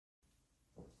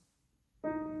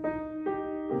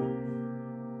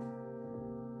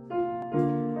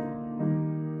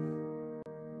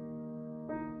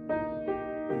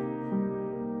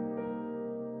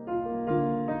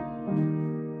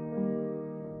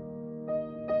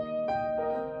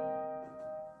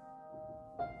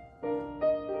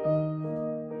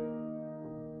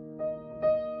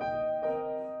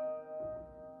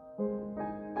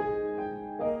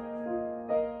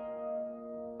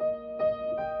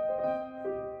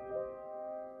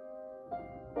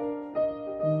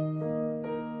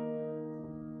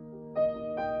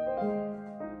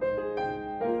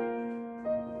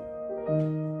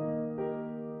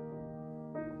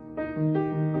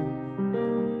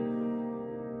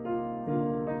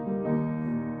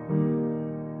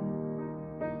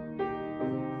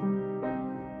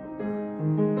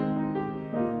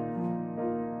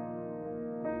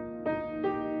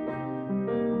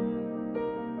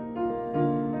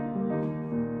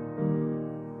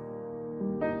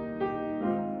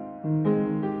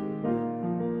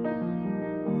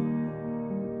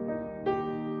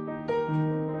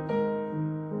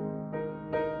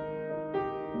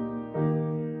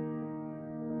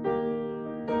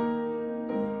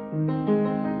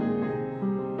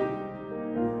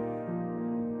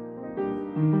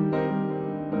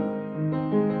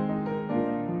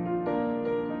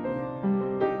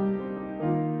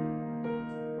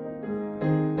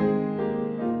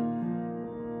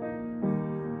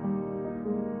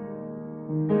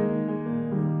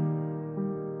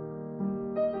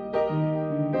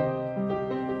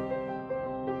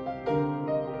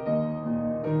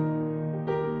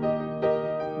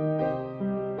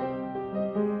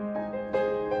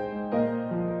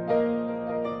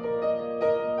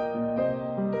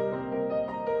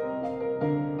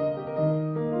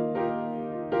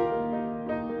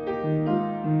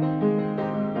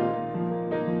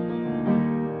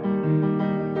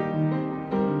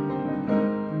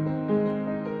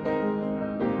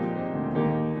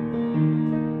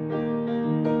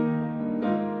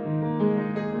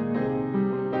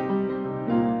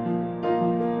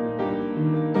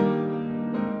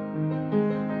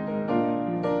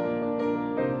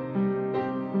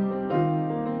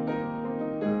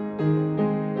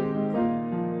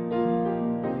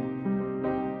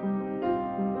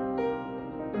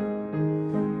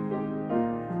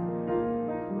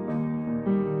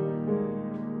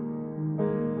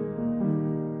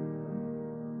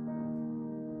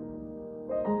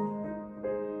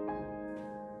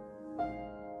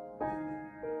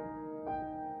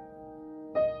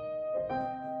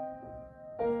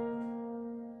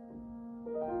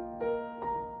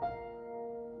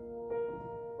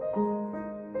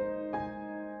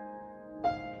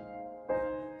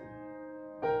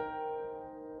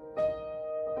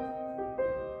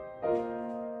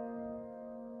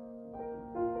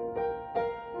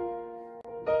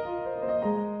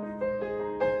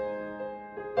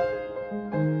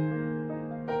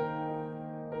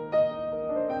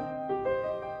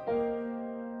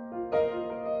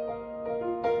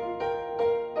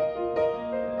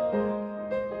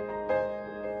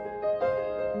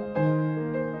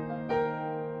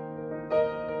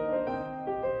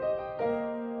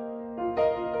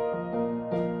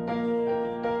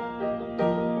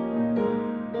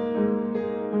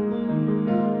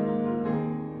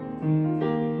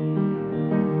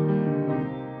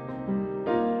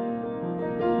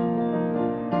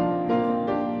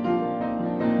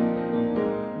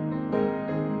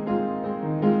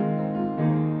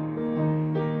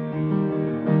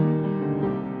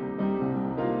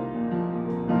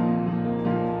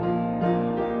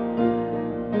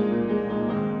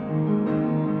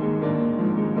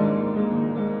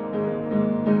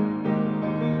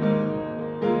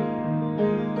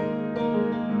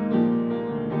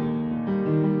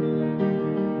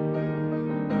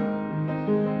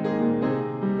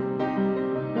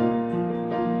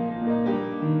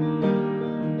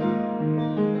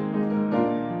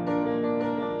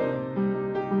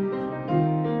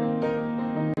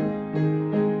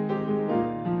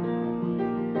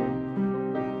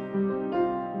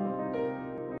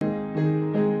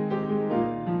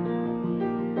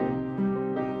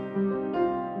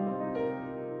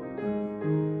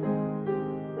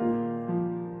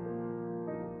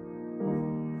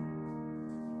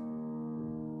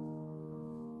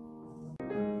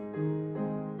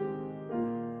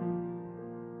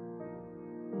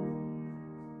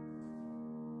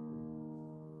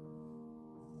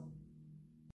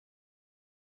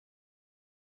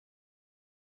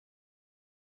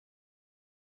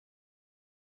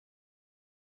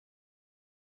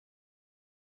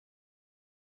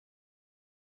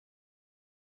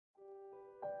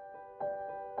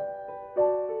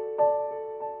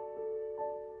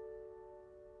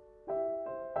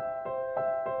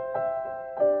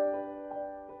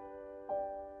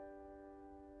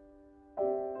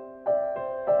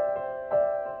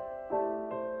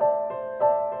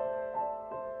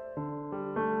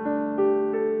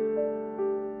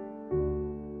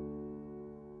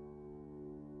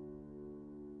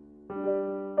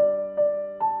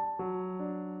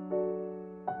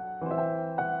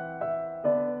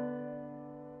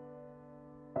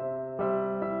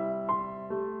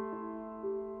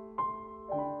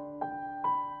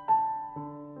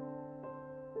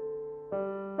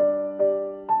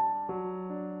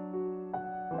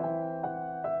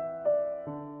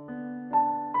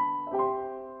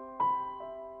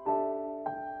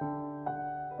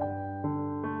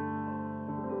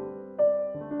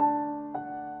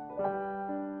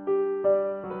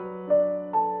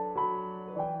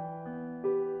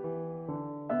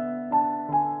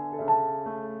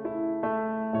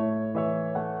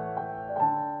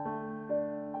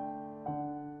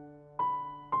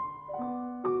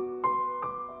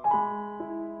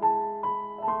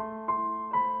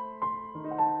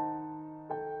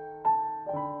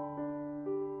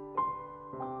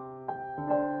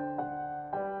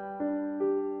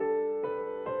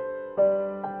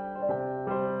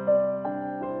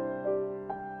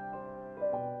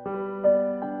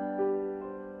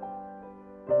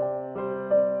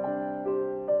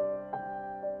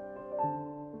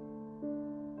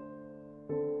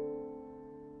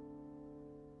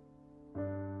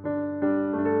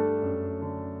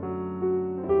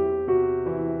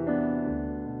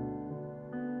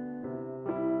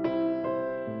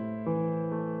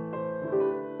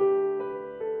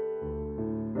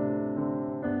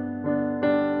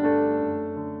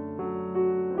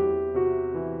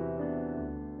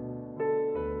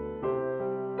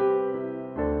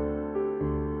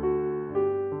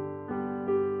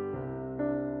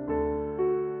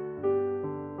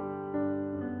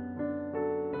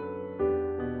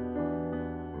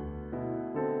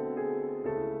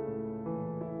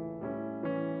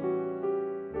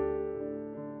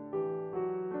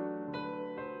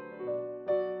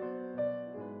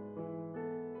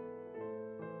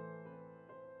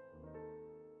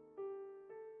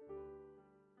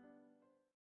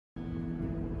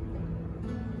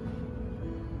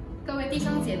弟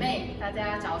兄姐妹，大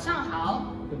家早上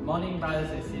好。Good morning,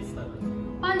 brothers and sisters.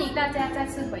 欢迎大家再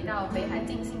次回到北海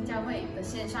浸信教会的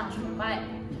线上崇拜。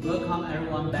Welcome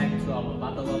everyone back to our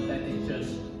Butterworth Baptist Church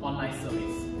online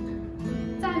service.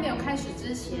 在没有开始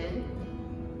之前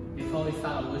Before we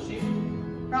start our worship,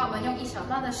 让我们用一小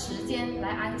段的时间来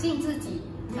安静自己，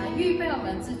来预备我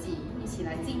们自己，一起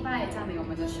来敬拜赞美我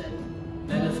们的神。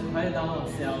let us quiet down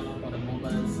ourselves for the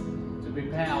moments to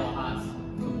prepare our hearts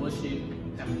to worship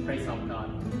and praise our God.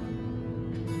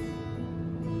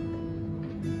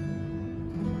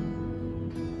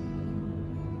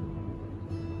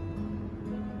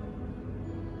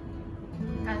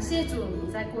 感谢主，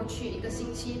你在过去一个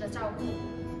星期的照顾。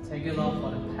Thank you, Lord, for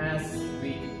the past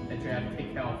week that you have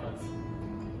taken care of us.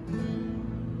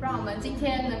 让我们今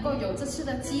天能够有这次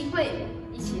的机会，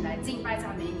一起来敬拜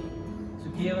赞美你。To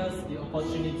give us the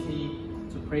opportunity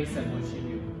to praise and worship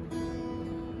you.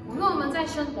 无论我们在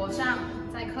生活上、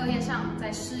在课业上、在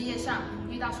事业上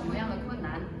遇到什么样的困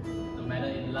难， No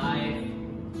matter in life,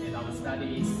 in our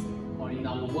studies, or in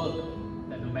our work,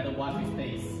 that no matter what we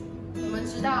face, 我们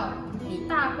知道你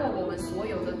大过我们所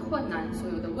有的困难、所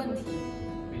有的问题。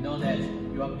we know that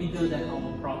you are bigger than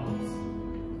our problems.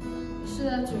 是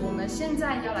的，主，我们现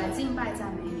在要来敬拜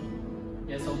赞美你。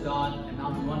Yes, oh God, and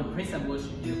now we want to praise and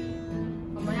worship you.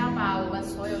 我们要把我们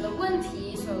所有的问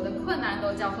题、所有的困难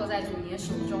都交托在主你的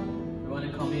手中。We want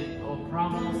to commit our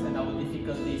problems and our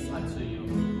difficulties unto you.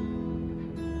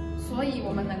 所以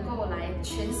我们能够来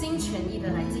全心全意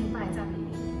的来敬拜赞美你。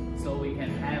So we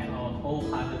can have our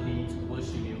wholeheartedly to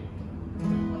worship you.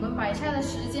 我们摆下的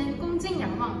时间，恭敬仰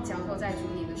望，交托在主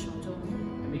你的手中。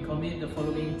And we commit the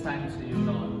following time to you,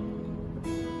 Lord.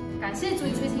 感谢主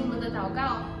垂听我们的祷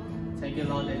告。Thank you,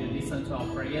 Lord, that you listen to our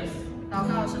prayers. 祷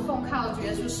告是奉靠主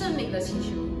耶稣圣名的祈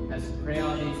求。As we pray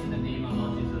all this in the name of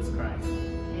Lord Jesus Christ.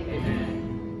 Amen.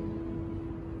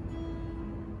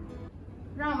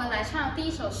 让我们来唱第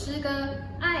一首诗歌《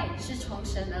爱是从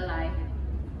神而来》。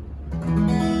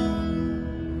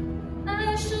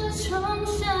爱是从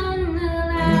神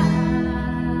而来，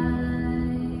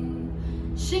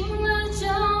醒了就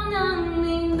能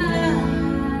明白，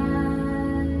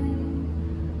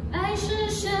爱是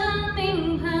生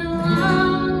命盼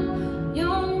望，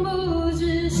永不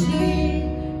止息，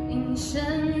因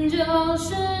神就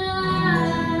是爱。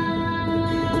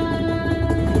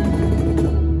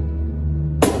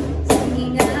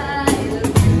爱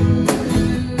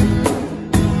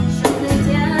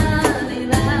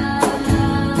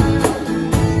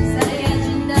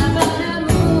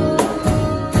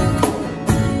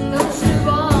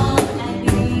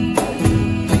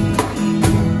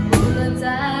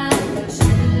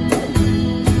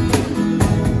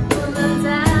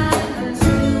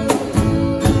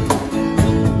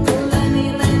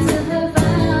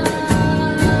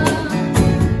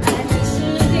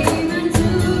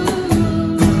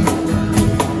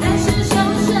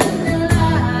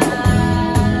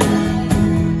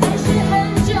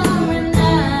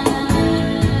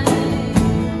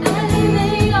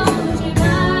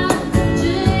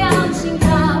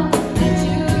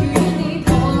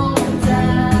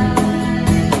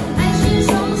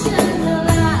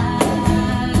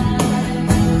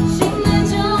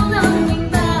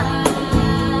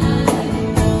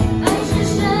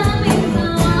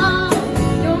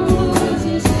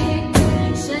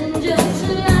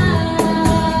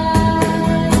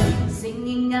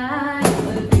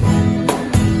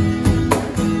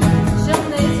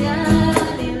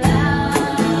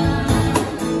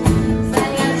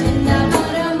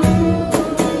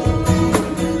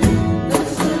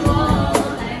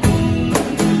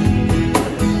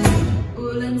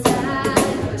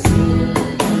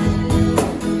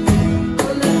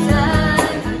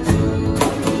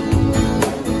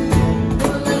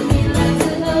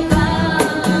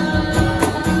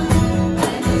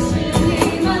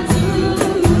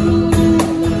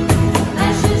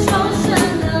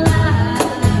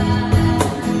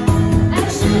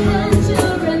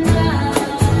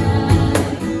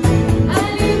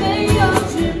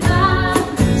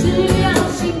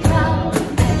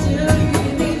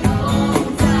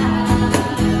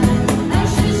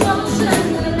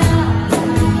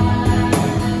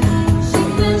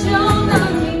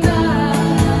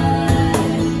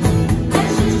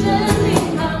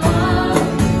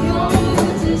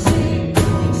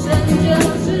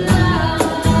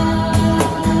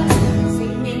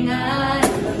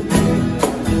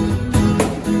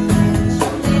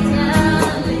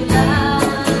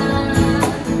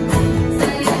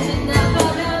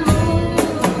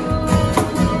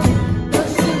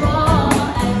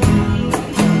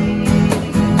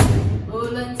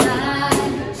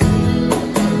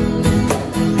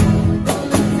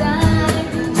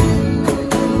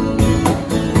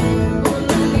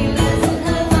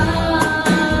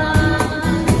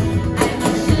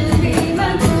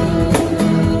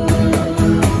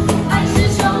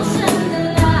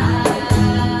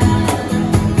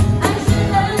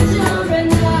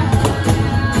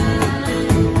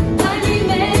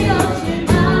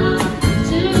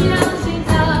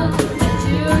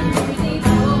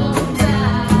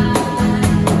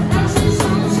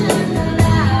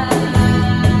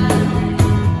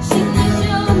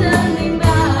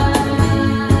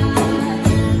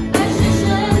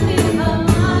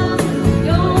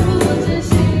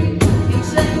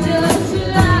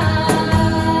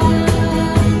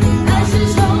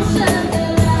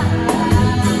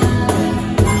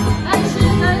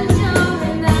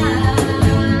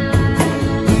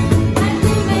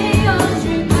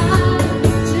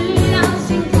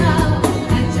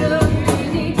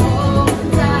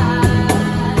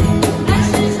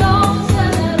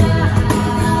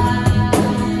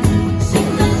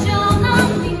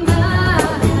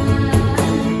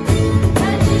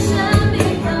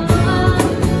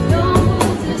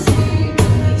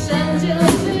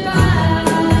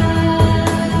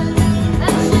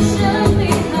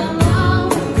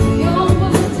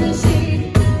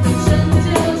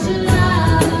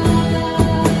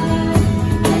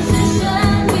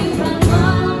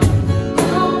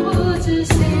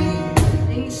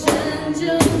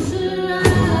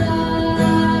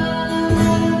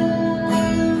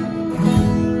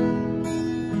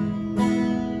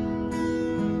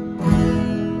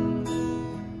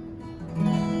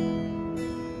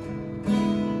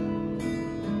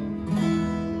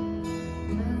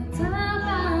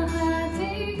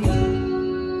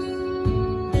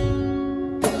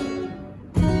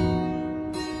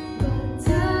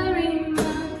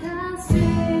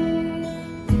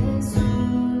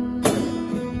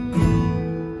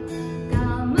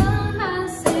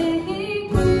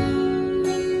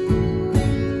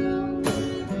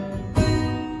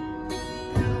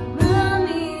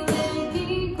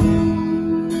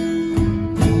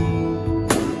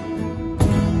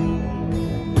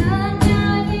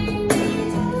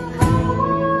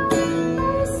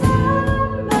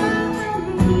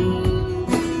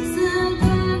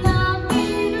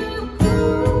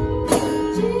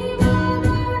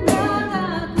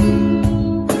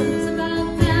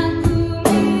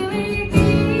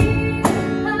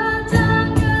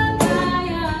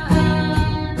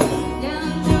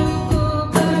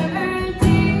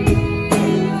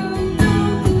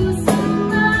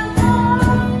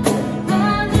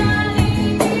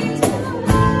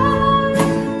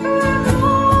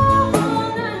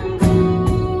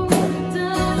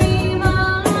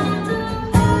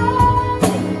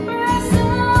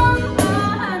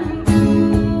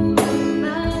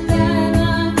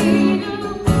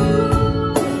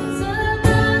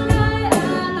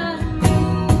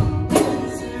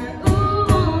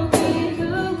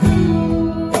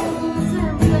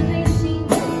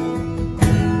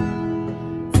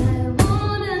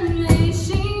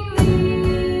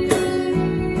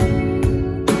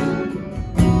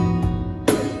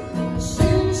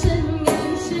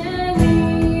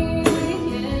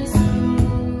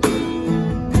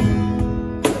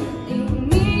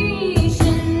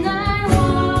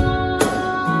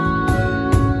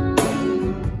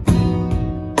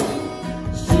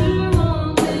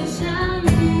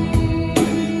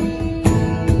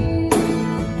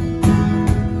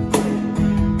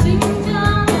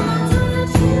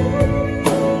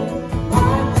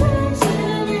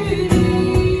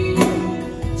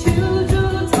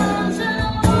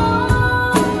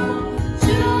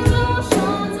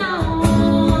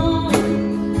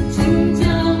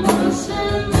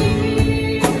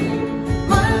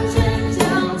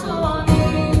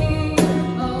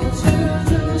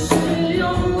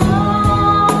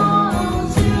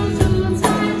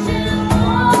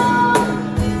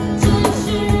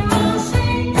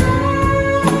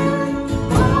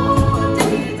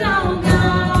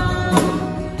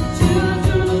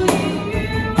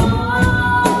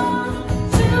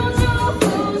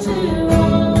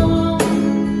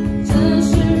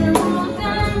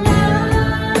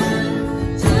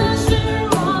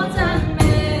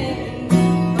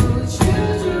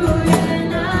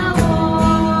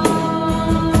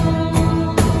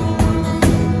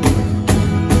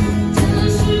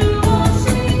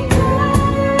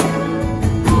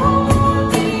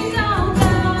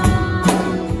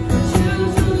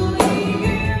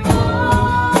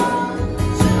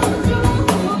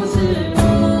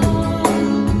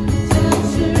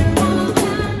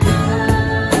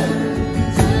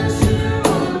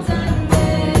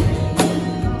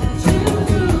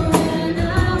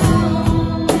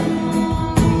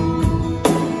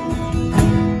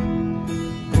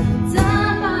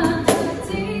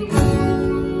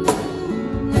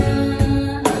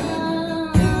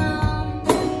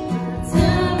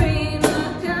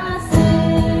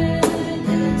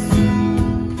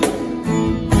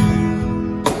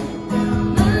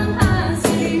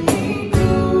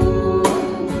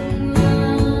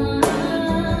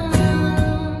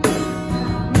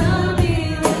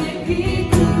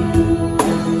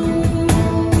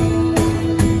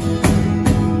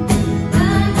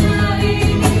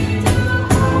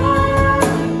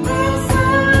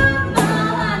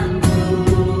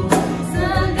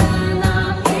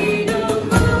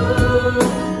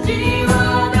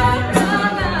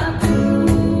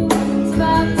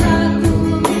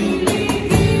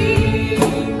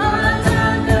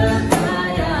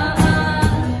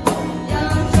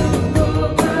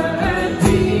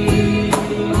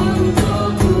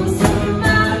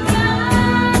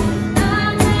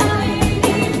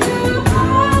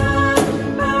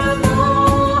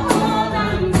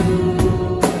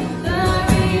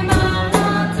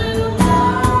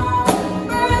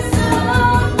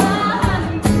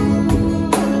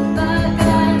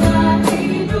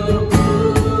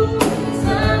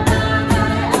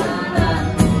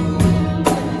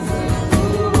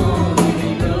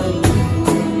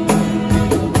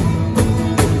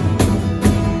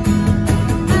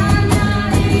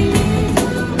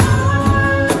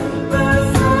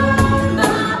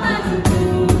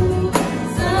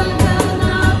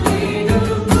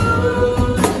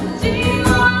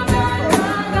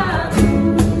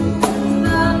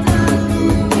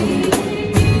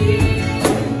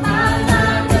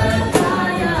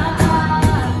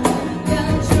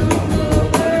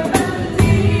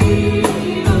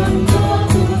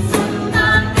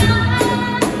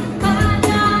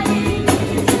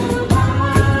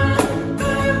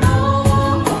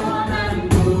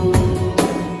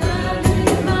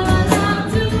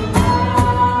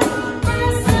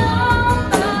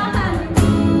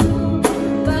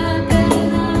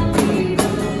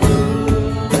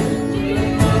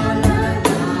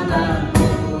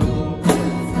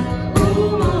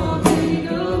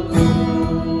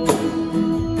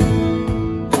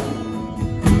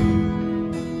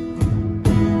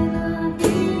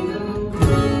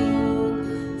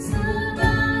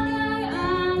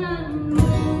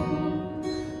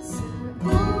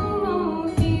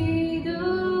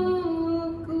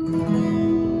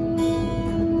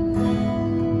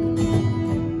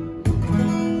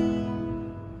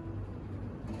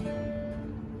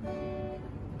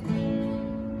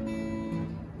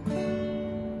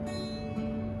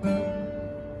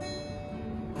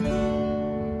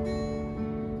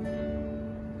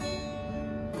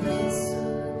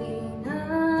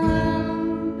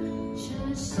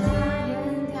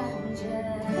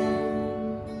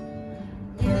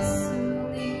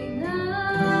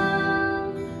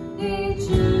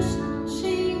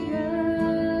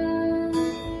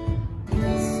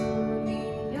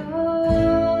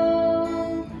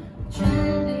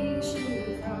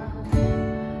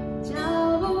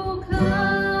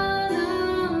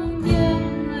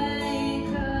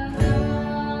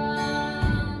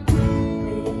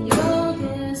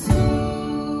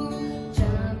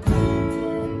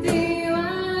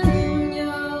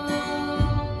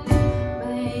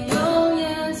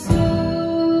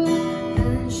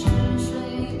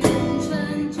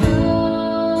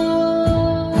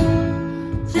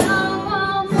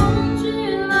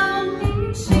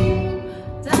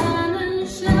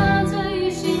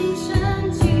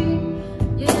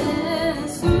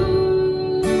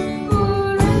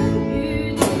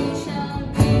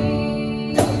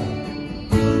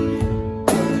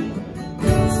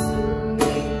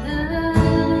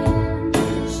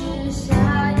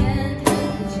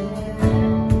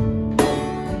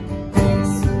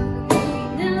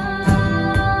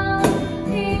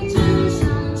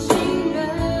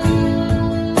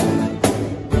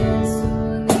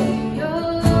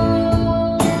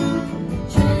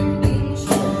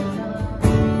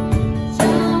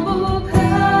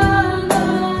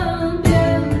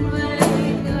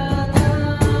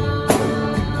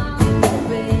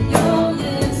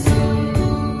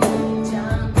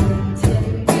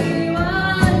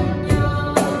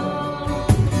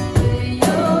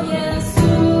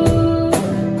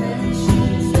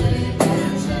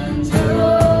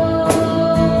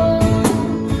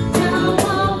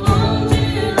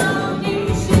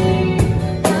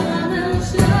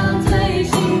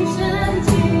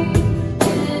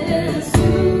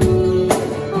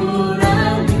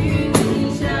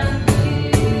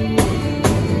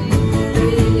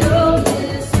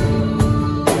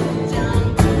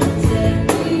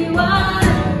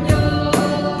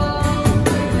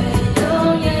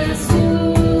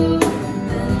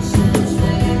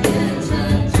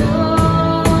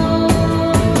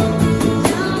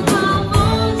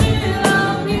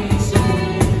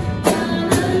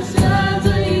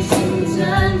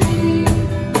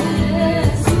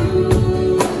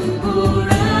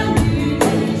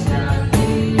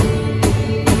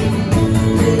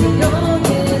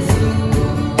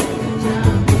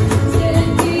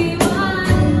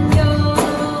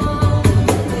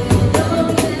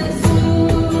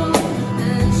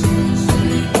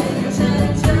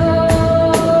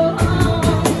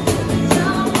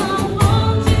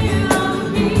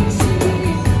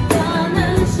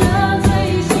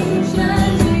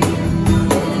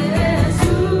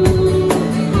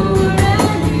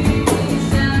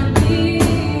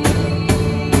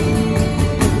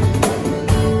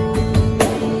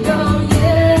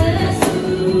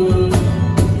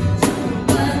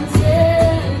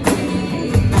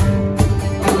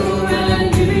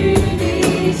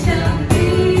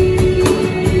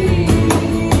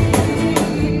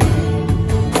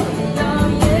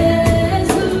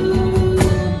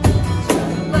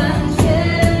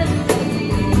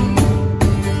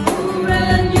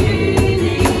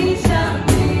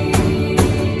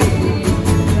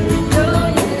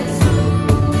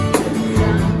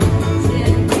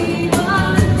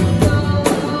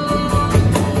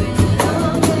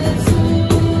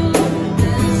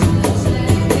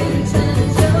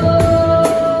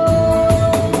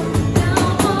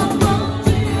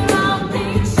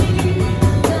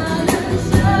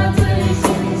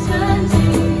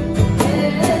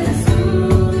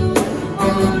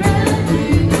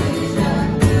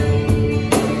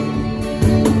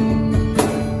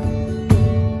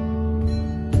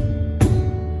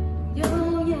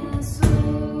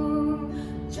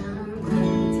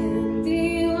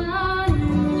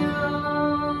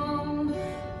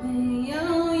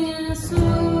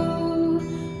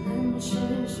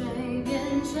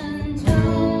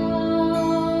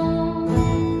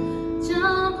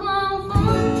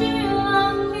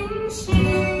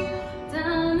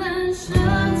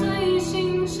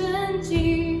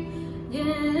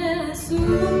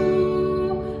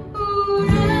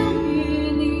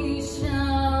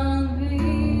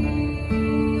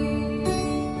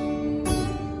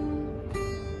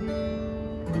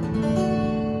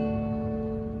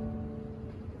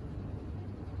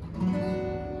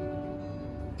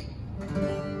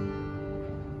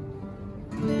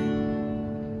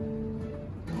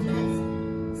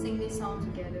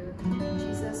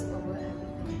Jesus over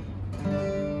everything.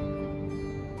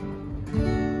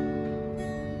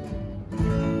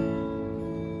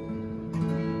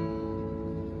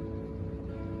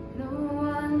 No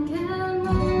one can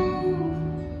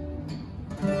move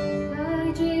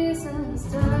like Jesus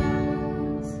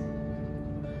does.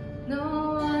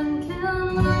 No one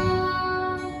can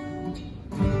love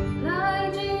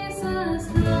like Jesus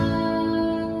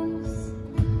does.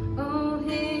 Oh,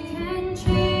 He can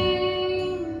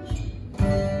change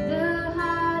the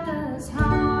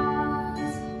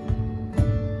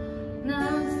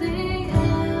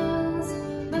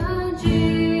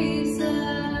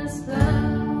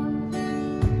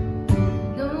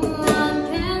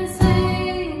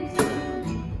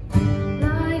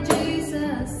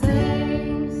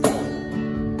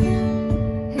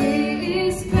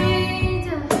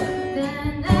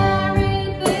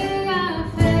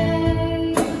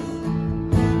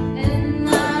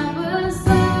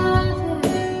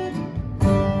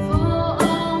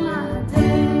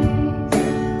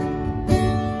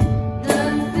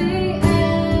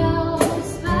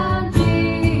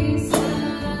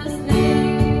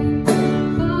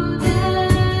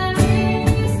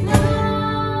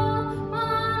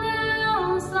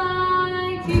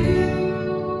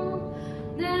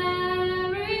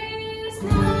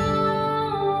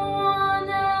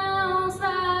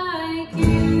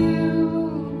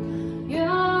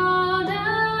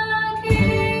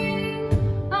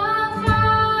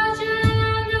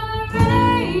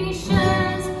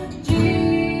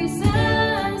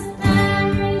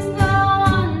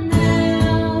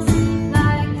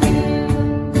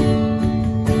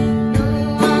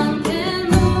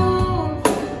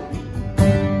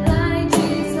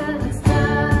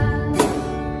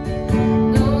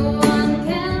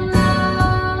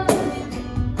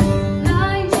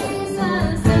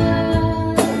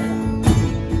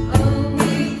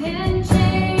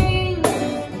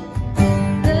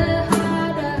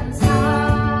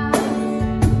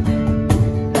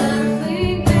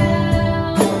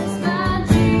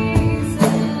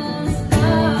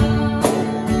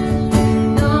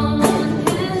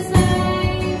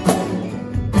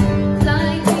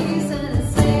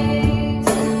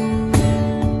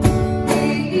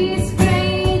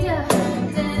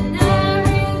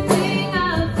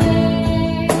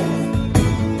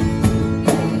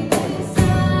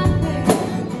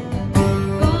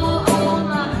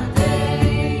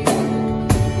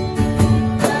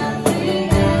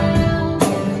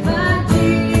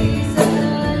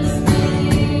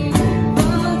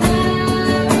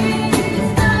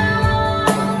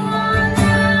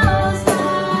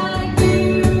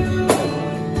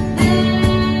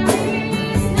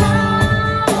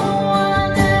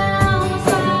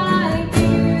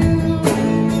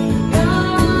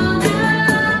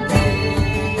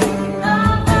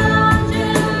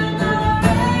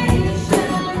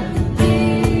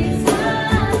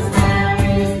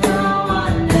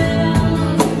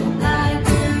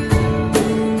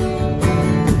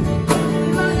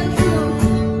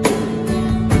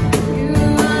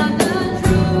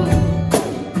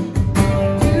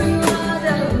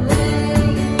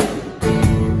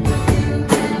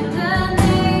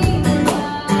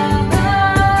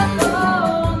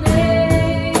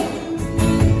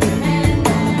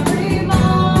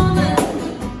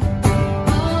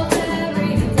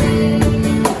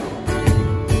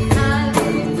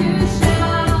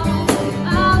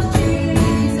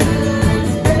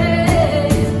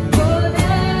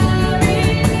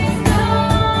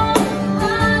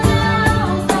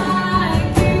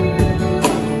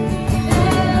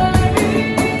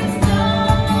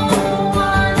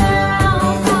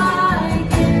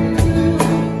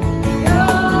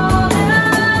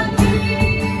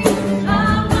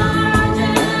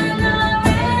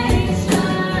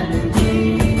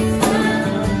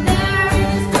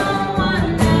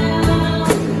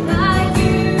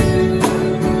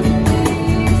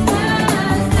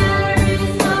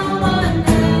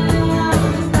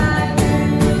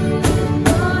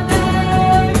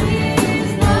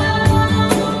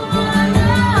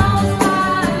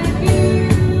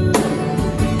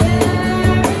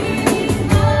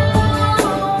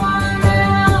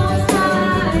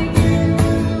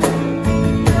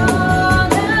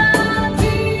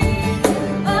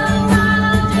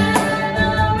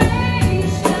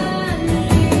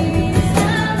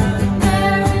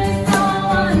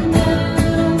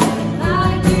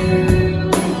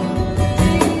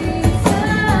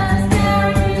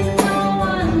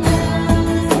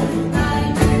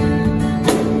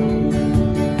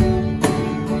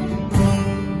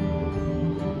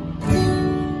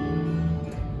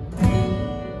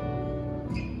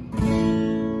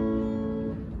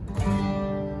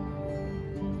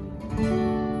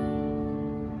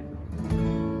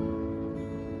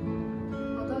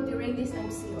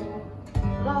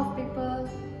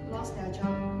lost their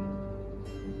job,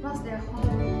 lost their home,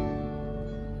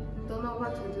 don't know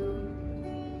what to do,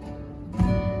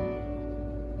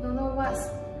 don't know what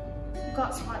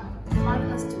God's want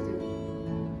us to do.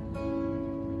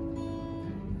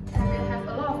 And we have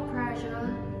a lot of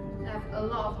pressure, have a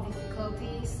lot of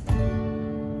difficulties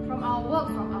from our work,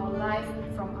 from our life,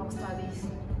 from our studies.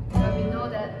 But we know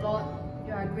that, Lord,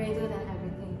 you are greater than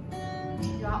everything.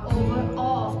 You are over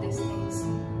all of these things.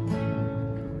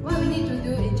 What we need to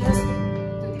do is just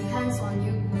to depend on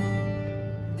you,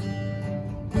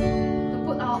 to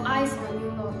put our eyes on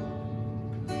you, Lord,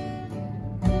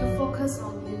 to focus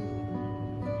on you,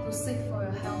 to seek for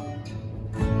your help,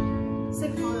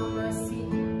 seek for your mercy,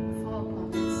 fall upon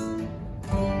us.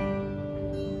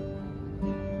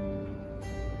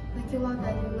 Thank you, Lord,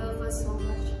 that you love us so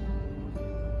much,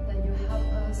 that you help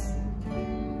us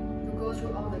to go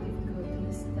through all the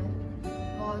difficulties, that,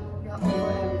 Lord, you are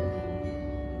over everything.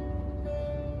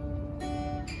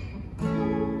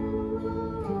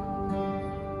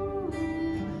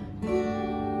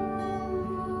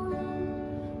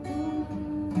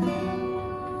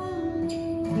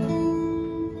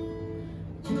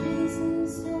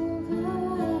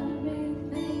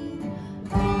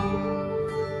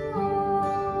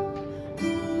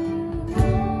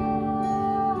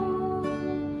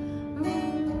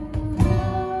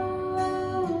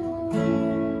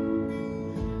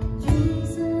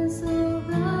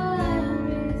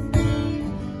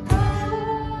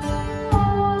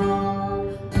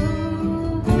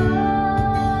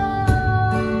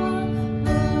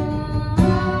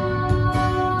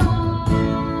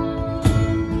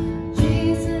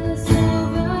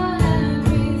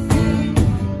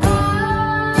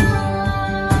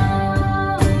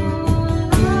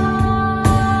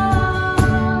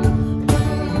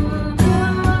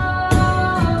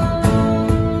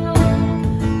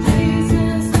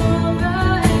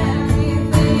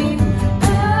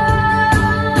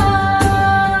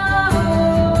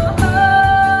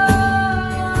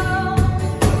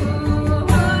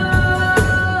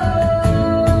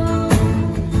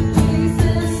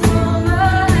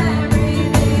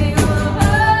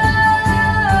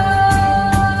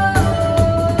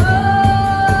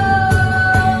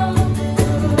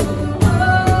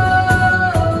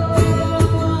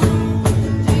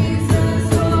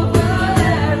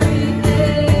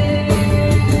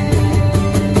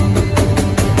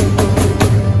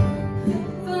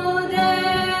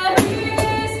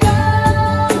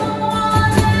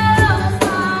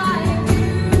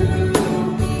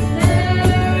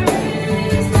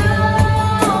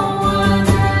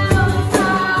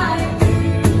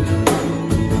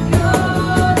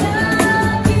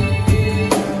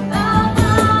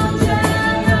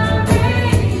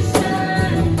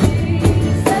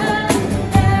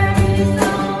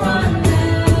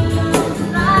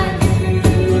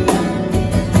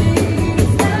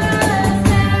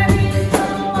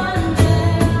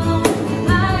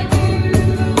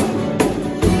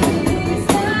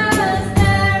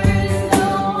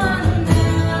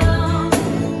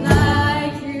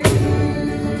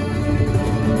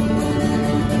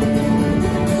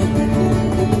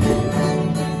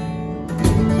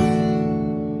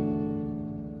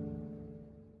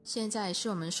现在是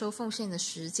我们收奉献的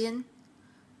时间。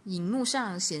荧幕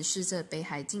上显示着北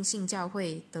海浸信教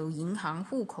会的银行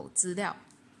户口资料，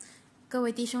各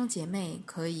位弟兄姐妹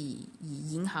可以以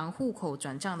银行户口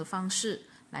转账的方式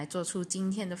来做出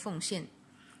今天的奉献。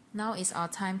Now is our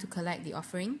time to collect the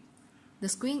offering. The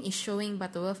screen is showing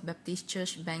Butterworth Baptist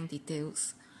Church bank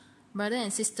details. Brother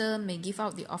and sister may give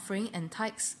out the offering and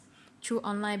tithes through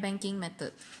online banking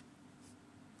method.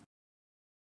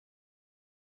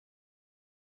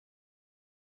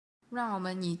 让我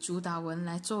们以主祷文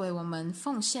来作为我们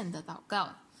奉献的祷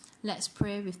告。Let's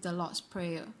pray with the Lord's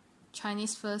Prayer.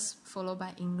 Chinese first, followed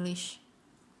by English.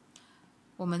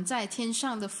 我们在天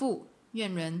上的父，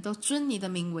愿人都尊你的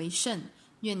名为圣。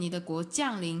愿你的国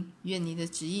降临，愿你的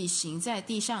旨意行在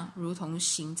地上，如同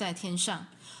行在天上。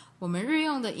我们日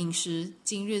用的饮食，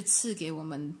今日赐给我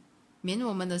们，免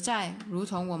我们的债，如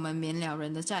同我们免了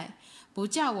人的债，不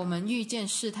叫我们遇见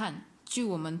试探，救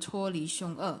我们脱离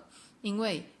凶恶。因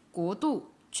为国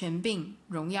度、权柄、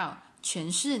荣耀，全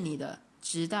是你的，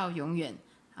直到永远。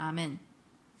阿们。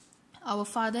Our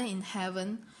Father in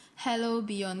heaven, hallowed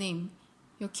be your name.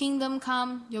 Your kingdom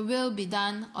come, your will be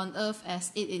done on earth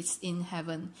as it is in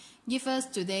heaven. Give us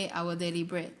today our daily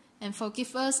bread, and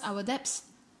forgive us our debts,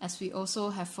 as we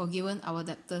also have forgiven our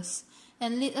debtors.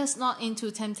 And lead us not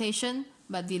into temptation,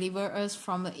 but deliver us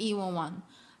from the evil one.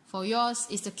 For yours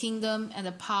is the kingdom and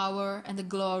the power and the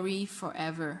glory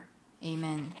forever.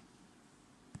 Amen.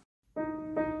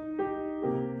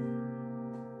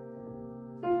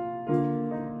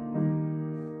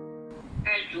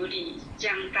 主里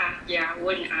向大家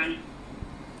问安。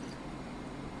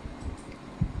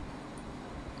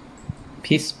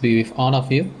Peace be with all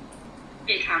of you.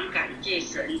 非常感谢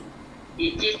神，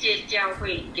也谢谢教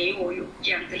会给我有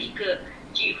这样的一个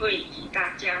机会，与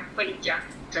大家分享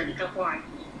神的话语。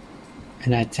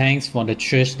And I thanks for the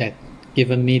church that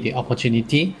given me the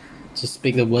opportunity to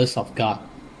speak the words of God.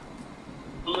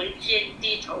 我们先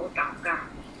低头祷告。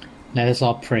Let us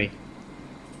all pray.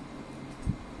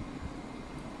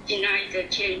 亲爱的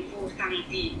天父上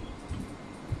帝，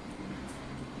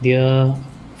 Dear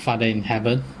Father in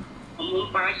heaven, 我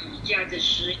们把以下的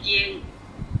时间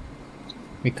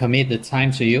we commit the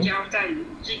time to you. 交在你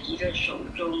自己的手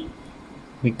中，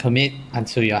 We commit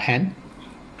unto your hand.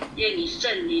 愿你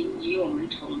圣灵与我们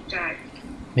同在，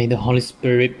 May the Holy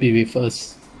Spirit be with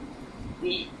us,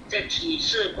 你的启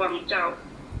示光照，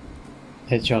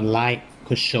 that your light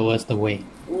could show us the way.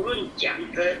 无论讲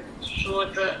的说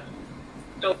的，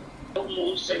都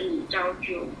蒙神你造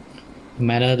就。 No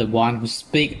matter the one who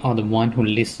speak or the one who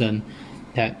listen,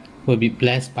 that will be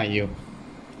blessed by you.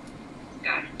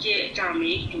 感谢赞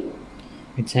美主，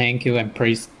 We thank you and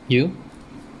praise you.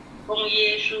 奉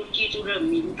耶稣基督的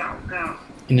名祷告，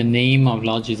 In the name of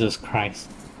Lord Jesus Christ.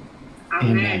 阿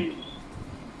门 Amen。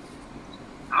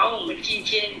好，我们今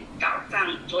天早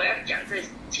上所要讲的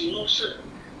题目是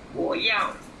“我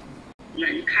要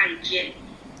能看见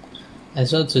And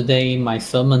so today my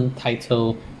sermon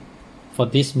title for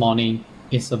this morning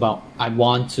is about I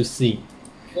want to see. ”，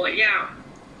我要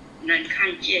能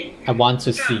看见。 I want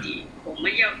to 到 see. 底我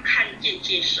们要看见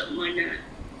些什么呢？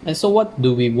 And so what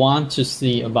do we want to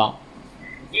see about?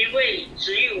 因为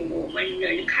只有我们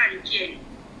能看见，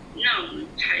那我们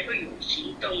才会有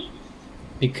行动。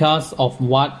 Because of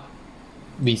what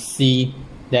we see,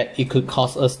 that it could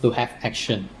cause us to have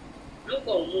action. 如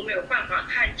果我们没有办法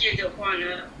看见的话呢，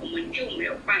我们就没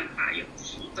有办法有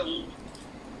行动。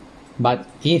 But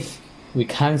if we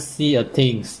can't see a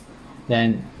things,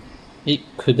 then it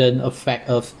couldn't affect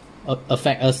us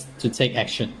to take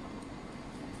action.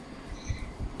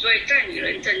 所以在你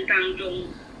人生当中，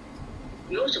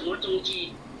有什么东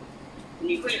西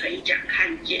你会很想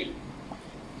看见？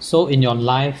 So in your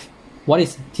life, what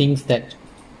is the things that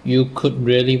you could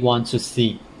really want to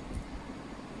see?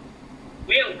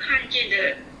 没有看见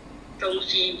的东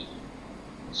西，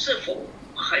是否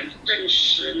很真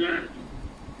实呢？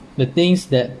 The things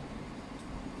that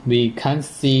we can't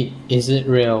see, is it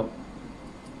real?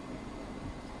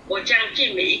 我相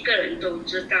信每一个人都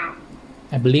知道，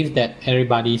 I believe that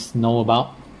everybody know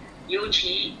about, 尤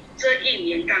其这一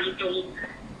年当中，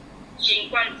新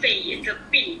冠肺炎的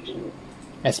病毒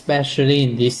especially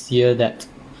in this year that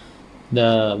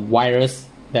the virus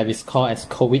that is called as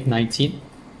COVID-19,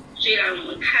 虽然我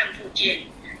们看不见，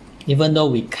 even though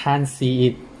we can't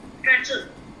see it, 但是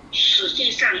实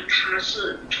际上它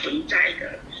是存在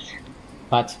的，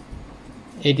 but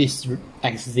it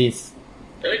exists,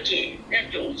 而且那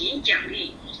种影响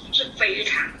力是非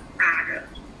常大的。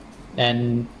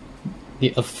 and the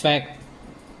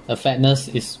effectiveness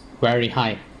is very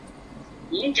high.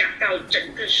 影响到整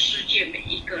个世界每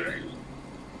一个人。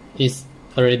 It's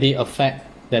already affect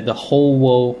that the whole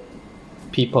world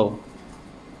people.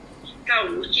 到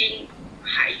如今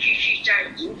还继续在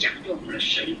影响着我们的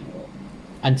生活。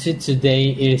 Until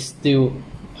today, it is still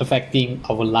affecting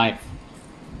our life.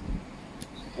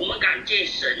 我们感谢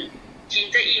神，今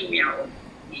这疫苗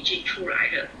已经出来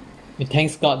了， We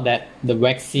thank God that the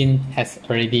vaccine has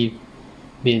already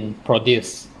been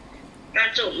produced.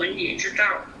 但是我们也知道，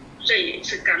这也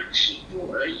是刚起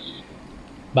步而已。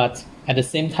 But at the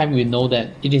same time, we know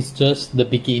that it is just the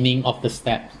beginning of the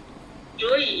step.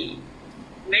 所以，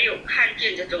没有看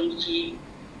见的东西，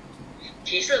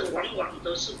其实往往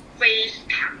都是非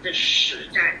常的实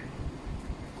在。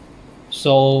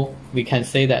 So we can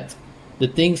say that the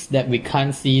things that we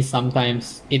can't see,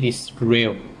 sometimes it is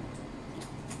real.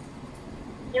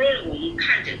 无论我们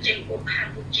看得见或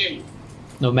看不见，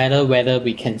 No matter whether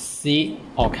we can see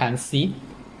or can't see,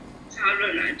 它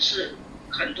仍然是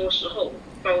很多时候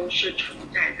都是存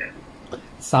在的。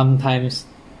 sometimes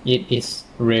it is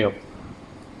real.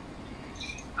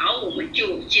 好，我们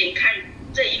就先看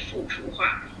这一幅图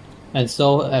画。 And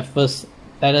so at first,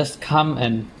 let us come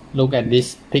and look at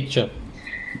this picture.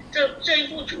 这一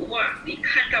幅图画，你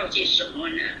看到些什么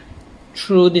呢？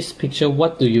 Through this picture,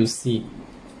 what do you see?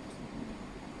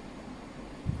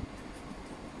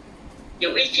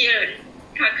 有一些人，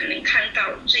他可能看到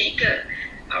这一个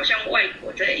好像外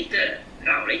国的一个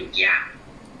老人家，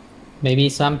 Maybe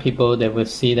some people, they will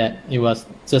see that it was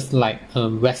just like a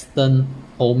Western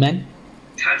old man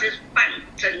他是扮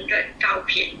真的照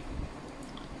片，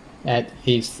 at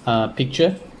his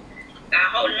picture. 然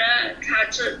后呢，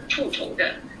他是秃头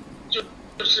的，就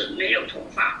是没有头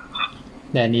发哈。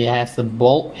Then he has a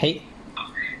bald head.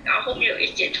 然后后面有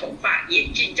一截头发，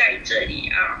眼睛在这里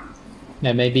啊。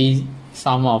Then maybe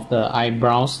some of the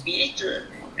eyebrows. 鼻子，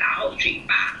然后嘴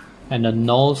巴。And the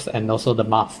nose and also the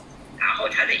mouth. 然后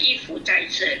他的衣服在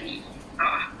这里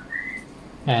啊。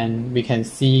And we can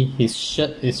see his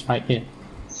shirt is right here.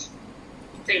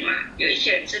 对吗？有一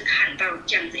些人是看到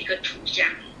这样的一个图像。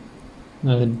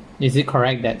Is it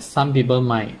correct that some people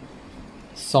might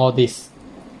saw this?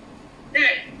 那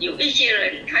有一些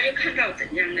人他又看到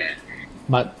怎样呢？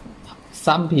 But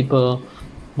some people,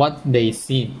 what they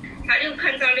see? 他又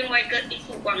看到另外一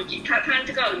幅光景，他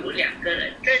这个有两个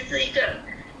人，这是一个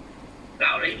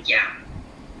老人家。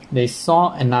They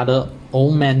saw another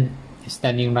old man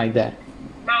standing right there.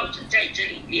 帽子在这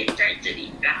里，脸在这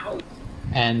里，然后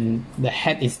And the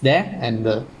head is there and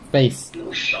the face.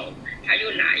 有手，他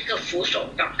又拿一个扶手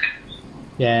杠杆。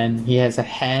Then he has a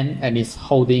hand and is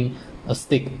holding a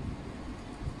stick.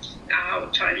 然后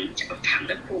穿脚长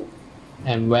的裤。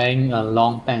And wearing a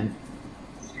long pant.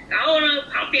 然后呢，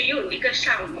旁边又有一个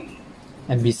少女。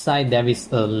And beside there is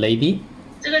a lady.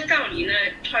 这个少女呢，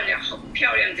穿了很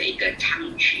漂亮的一个长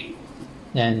裙。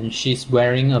And she's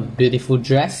wearing a beautiful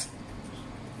dress.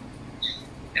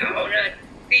 然后呢，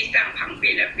地上旁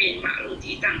边那边马路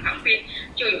地上旁边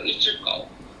就有一只狗。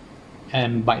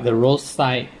And by the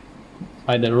roadside,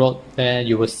 by the road there,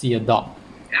 you will see a dog.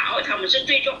 然后他们是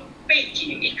对着背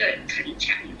景有一个城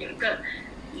墙，有一个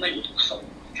门口，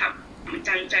他们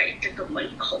站在这个门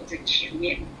口的前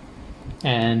面。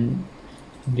And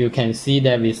you can see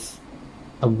there is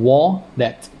a wall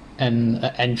that and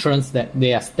an entrance that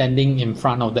they are standing in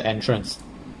front of the entrance.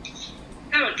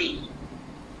 到底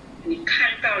你看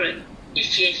到了一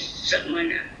些什么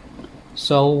呢？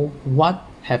 So what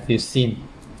have you seen?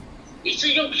 你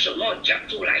是用什么角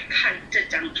度来看这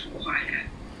张图画呢？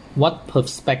 What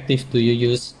perspective do you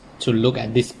use to look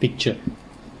at this picture?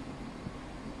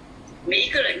 每一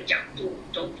个人角度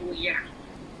都不一样。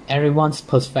 Everyone's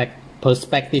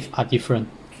perspective are different.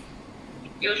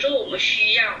 有时候我们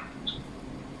需要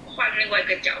换另外一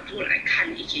个角度来看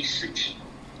一些事情。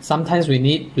Sometimes we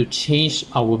need to change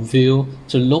our view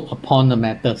to look upon the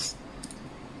matters.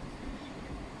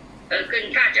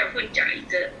 跟大家分享一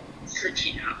个事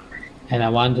情哈。And I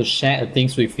want to share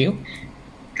things with you.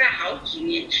 在好几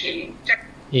年前，在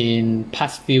In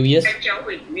past few years, 在教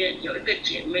会里面有一个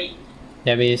姐妹，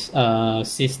 there is a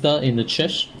sister in the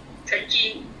church. 曾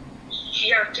经需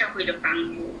要教会的帮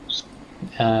助，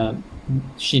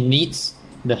 She needs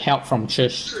the help from church.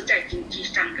 是在经济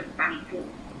上的帮助，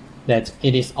 That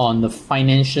it is on the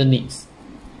financial needs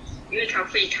因为她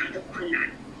非常的困难。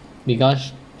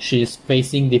 because she is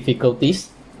facing difficulties.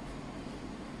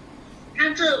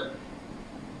 但这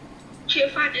却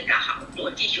发觉到好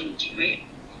多弟兄姐妹、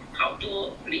好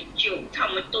多领袖，他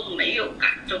们都没有感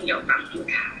动要帮助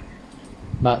她。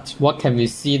 But what can we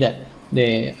see that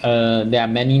there are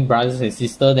many brothers and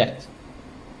sisters that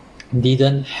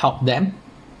didn't help them,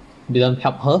 didn't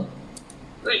help her.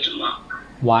 为什么？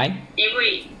 Why? 因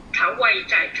为她外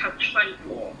在她穿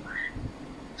着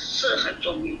是很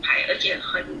多名牌，而且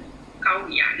很高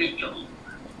雅那种。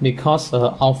 Because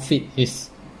her outfit is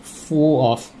full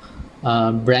of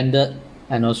branded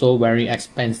and also very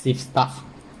expensive stuff.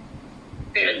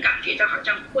 给人感觉到好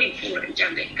像贵妇人这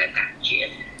样的一个感觉。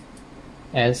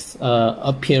 As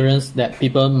appearance that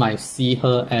people might see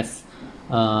her as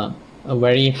a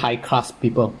very high class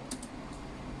people.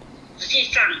 实际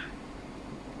上，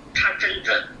她真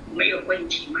正没有问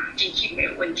题吗？经济没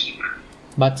有问题吗？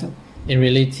 But in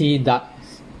reality,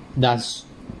 does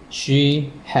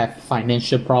she have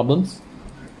financial problems?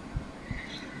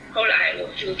 后来我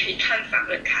就去探访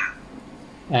了她，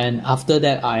 And after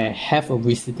that, I have a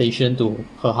visitation to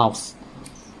her house.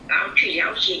 然后去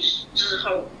了解之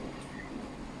后，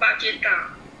发现到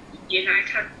原来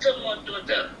她这么多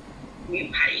的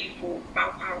名牌衣服、包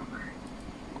包，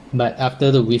 But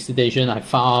after the visitation, I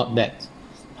found out that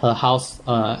her house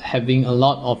having a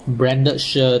lot of branded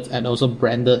shirts and also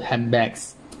branded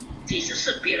handbags. 其实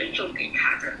是别人送给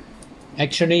她的，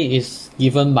 Actually, is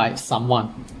given by someone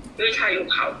因为她有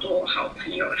好多好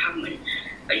朋友，他们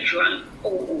很喜欢购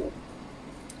物，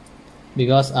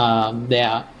 because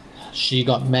she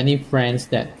got many friends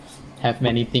that have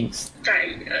many things. 在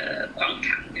广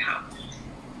场也好，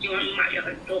喜欢买了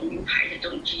很多名牌的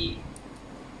东西。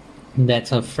 That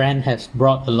her friend has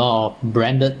brought a lot of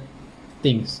branded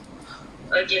things.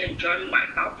 而且很喜欢买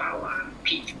包包啊、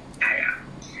皮带啊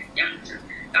这样子。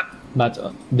But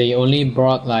they only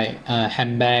brought like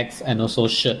handbags and also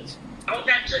shirts. 然后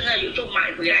但是呢，有时候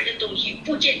买回来的东西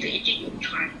不见得一定有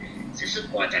穿，只是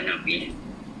挂在那边，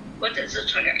或者是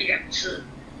传了一两次，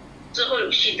之后有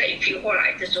新的一批货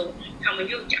来的时候，他们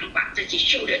又讲把自己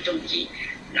旧的东西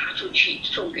拿出去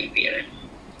送给别人。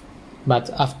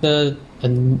But after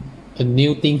a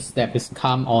new things that has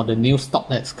come or the new stock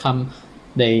that's come,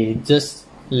 they just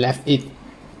left it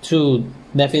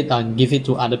and give it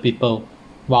to other people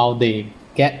while they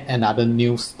get another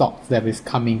new stock that is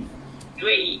coming.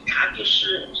 所以他就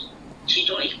是其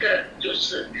中一个，就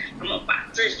是他们把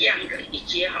这样的一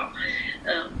些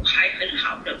还很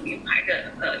好的名牌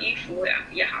的衣服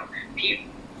也好，皮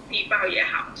包也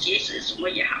好，鞋子什么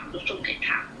也好，都送给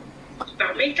他。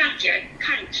表面看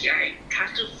起来他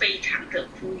是非常的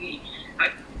富裕啊，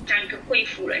像一个贵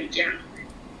妇人这样。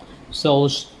So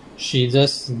she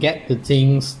just get the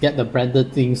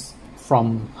branded things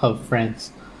from her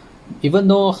friends. Even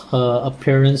though her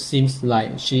appearance seems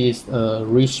like she is a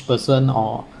rich person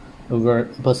or a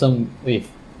person is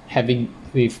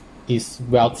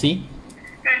wealthy,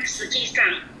 但实际上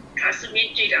她是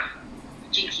面对了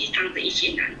经济上的一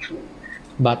些难处。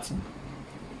but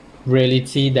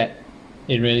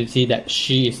in reality that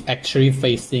she is actually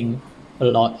facing a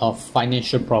lot of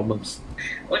financial problems.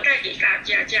 我带给大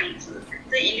家这样子，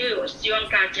是因为我希望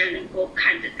大家能够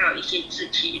看得到一些事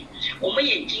情，我们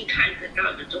眼睛看得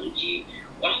到的东西，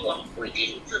往往不一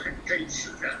定是很真实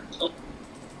的。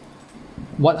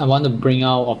What I want to bring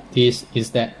out of this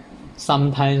is that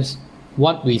sometimes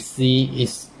what we see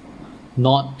is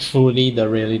not truly the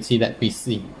reality that we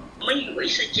see. 我们以为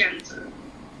是这样子，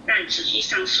但实际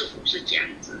上是否是这样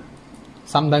子？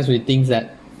 Sometimes we think that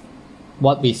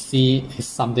what we see is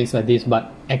something like this, but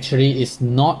actually it's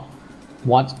not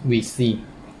what we see.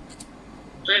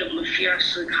 所以我们需要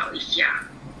思考一下，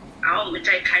然后我们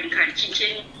再看看今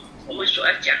天我们所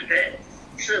要讲的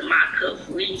是马可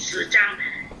福音10章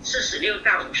46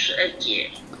到52节。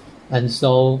And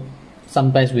so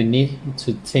sometimes we need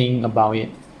to think about it.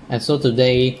 And so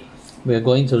today we are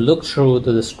going to look through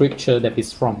to the scripture that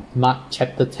is from Mark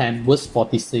chapter 10 verse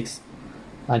 46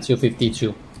 until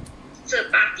 52. 这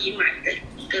巴迪买的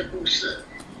一个故事。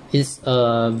It's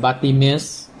a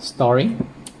Bartimaeus story.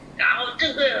 然后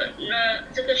这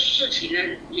个事情呢，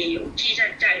也有记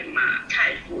载在马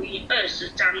太福音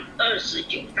20章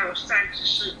29到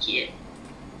34节，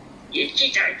也记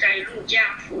载在路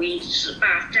加福音18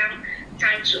章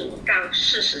35到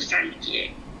43节。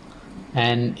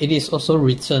And it is also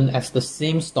written as the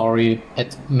same story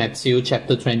at Matthew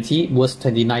chapter 20 verse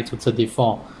 29 to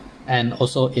 34, and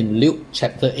also in Luke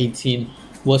chapter 18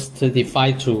 verse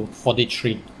 35 to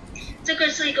 43. 这个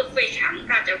是一个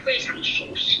大家非常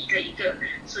熟悉的一个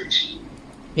事情。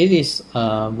It is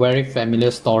a very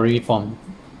familiar story from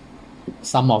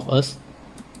some of us.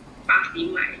 巴迪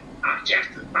买瞎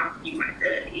子巴迪买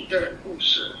的一个故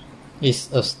事。It's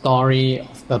a story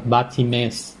of the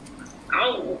Bartimaeus. 然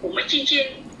后我们今天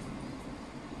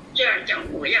虽然讲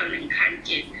我要能看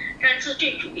见，但是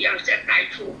最主要是在带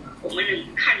出我们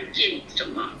能看见什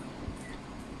么。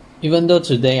Even though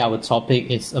today our topic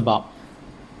is about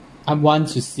I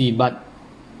want to see, but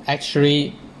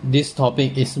actually this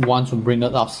topic is want to bring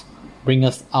us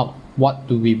out. What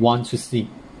do we want to see?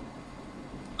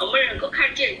 我们能够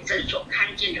看见神所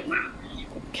看见的吗？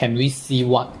 Can we see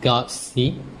what God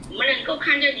see? 我们能够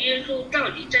看见耶稣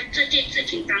到底在这件事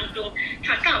情当中，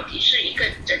他到底是一个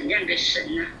怎样的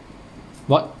神呢？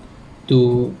 What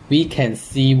do we can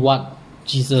see what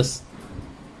Jesus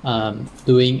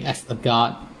doing as a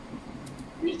God?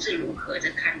 你是如何的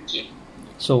看见？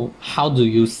 So how do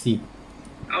you see?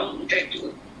 好，我们再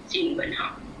读经文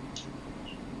哈。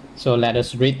So let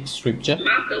us read scripture.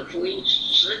 马可福音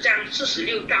10章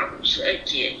46到52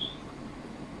节。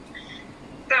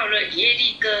到了耶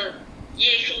利哥，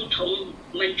耶稣同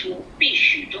门徒并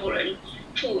许多人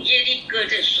出耶利哥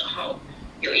的时候，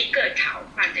有一个讨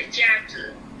饭的家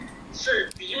子，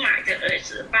是底买的儿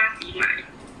子巴底买，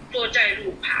坐在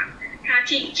路旁。他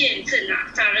听见这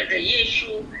拿撒勒的耶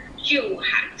稣，就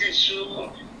喊着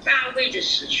说：“大卫的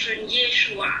子孙耶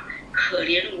稣啊，可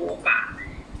怜我吧！”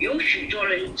有许多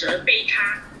人责备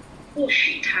他，不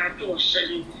许他作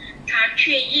声，他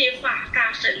却越发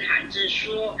大声喊着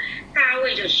说：“大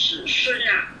卫的子孙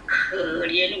啊，可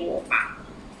怜我吧！”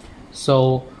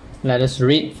 So let us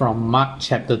read from Mark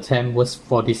chapter 10 verse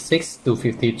 46 to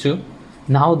 52.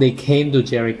 Now they came to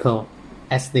Jericho.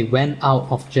 As they went out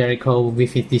of Jericho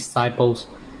with his disciples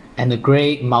and a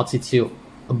great multitude,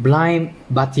 a blind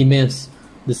Bartimaeus,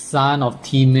 the son of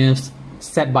Timaeus,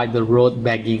 sat by the road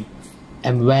begging.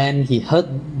 And when he heard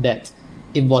that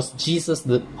it was Jesus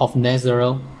of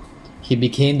Nazareth, he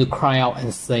began to cry out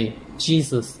and say,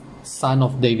 "Jesus, Son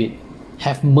of David,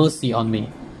 have mercy on me."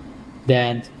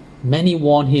 Then many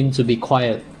warned him to be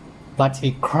quiet, But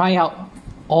he cried out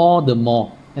all the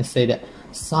more and said that,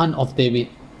 Son of David,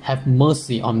 have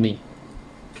mercy on me.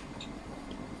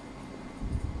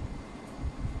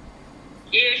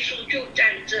 耶稣就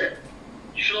站着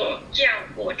说，叫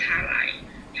过他来，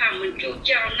他们就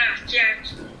叫那瞎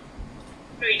子，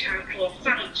对他说，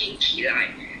放进起来。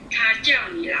他叫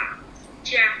你啦，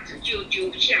瞎子就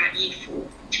丢下衣服，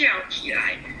跳起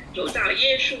来，走到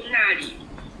耶稣那里。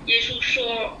耶稣说，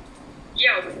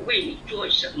要我为你做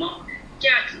什么？瞎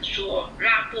子说，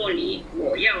拉波尼，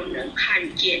我要能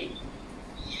看见。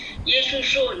耶稣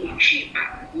说，你去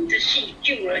吧，你的信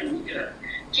救了你了。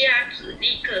瞎子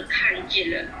立刻看见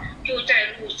了，就在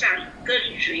路上跟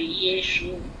随耶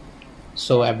稣。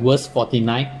So at verse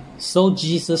 49, so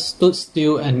Jesus stood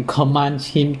still and commanded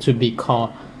him to be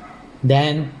called.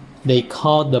 Then they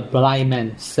called the blind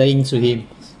man, saying to him,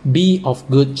 Be of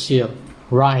good cheer,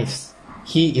 rise,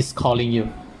 he is calling you.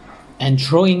 And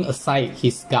throwing aside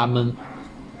his garment,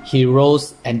 he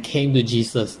rose and came to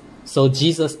Jesus. So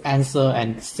Jesus answered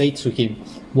and said to him,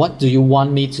 What do you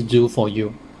want me to do for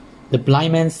you? The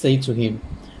blind man said to him,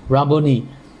 Rabboni,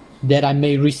 that I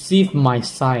may receive my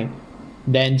sight.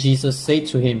 Then Jesus said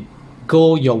to him,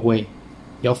 Go your way,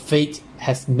 your faith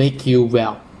has made you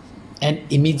well. And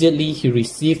immediately he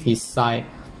received his sight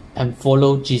and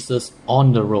followed Jesus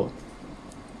on the road.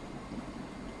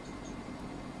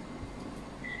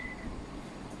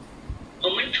 我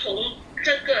们从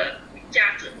这个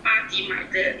瞎子巴底买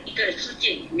的一个事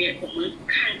件里面，我们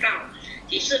看到，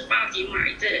其实巴底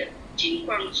买的情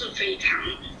况是非常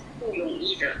不容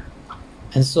易的。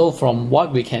And so from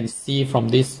what we can see from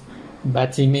this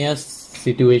Bartimaeus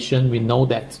situation, we know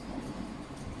that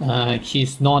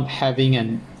he's not having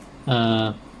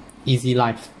an easy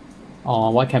life.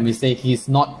 Or what can we say? He's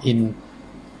not in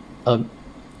a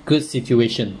good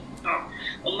situation.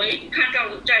 我们看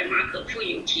到在马可福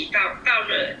音有提到，到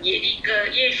了耶利哥，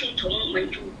耶稣从门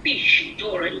徒必许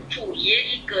多人出耶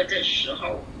利哥的时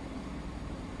候，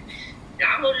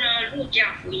然后呢，路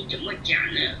加福音怎么讲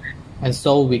呢？ And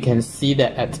so we can see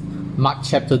that at Mark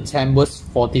chapter 10 verse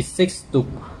 46 to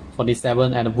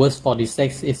 47 and verse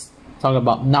 46 is talking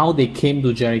about, now they came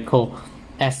to Jericho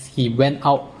as he went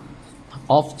out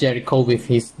of Jericho with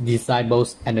his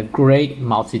disciples and a great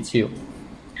multitude.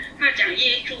 他讲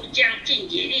耶稣将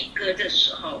近耶利哥的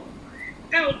时候，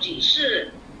到底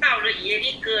是到了耶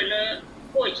利哥呢，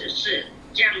或者是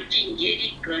将近耶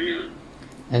利哥呢？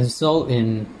 And so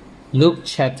in Luke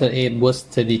chapter 8 verse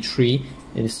 33,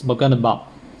 it is spoken about.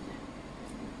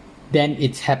 Then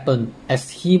it happened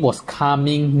as he was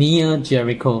coming near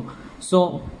Jericho.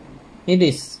 So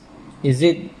is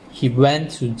it he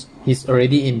went to, he's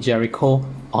already in Jericho,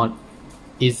 or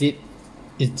it's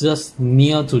just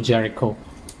near to Jericho?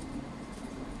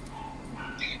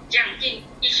 将近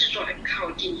意思说很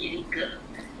靠近耶利哥。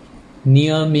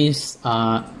 Near means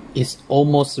it's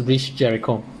almost reached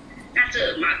Jericho. 那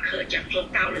这马可讲说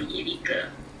到了耶利哥。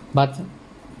 But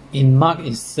in Mark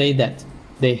it say that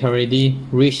they already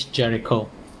reached Jericho.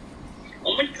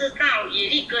 我们知道耶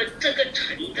利哥这个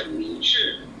城的名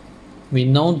字， We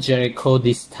know Jericho,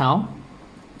 this town.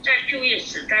 在旧约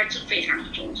时代是非常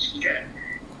熟悉的。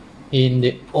 In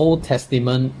the Old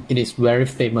Testament, it is very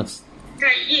famous. 在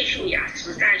耶稣亚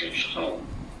时代的时候，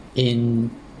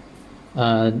 In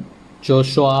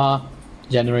Joshua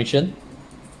generation,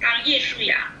 当耶稣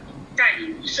亚带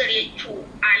领以色列出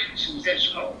埃及的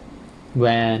时候，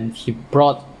 when he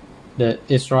brought the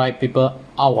Israelite people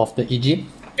out of the Egypt,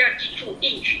 要进入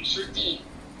应许之地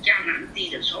迦南地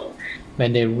的时候，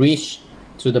 when they reached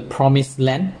to the promised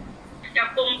land, 要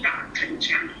攻打城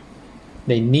墙，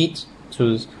 they need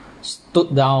to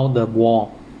stood down the wall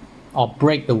or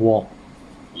break the wall.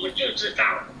 我们就知道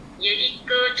耶利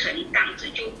哥城当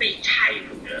时就被拆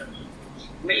毁了，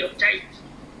没有再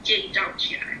建造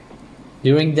起来。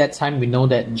 During that time, we know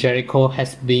that Jericho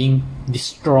has been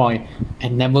destroyed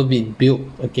and never been built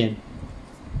again.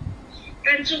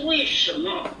 但是为什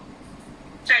么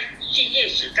在新约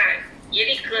时代耶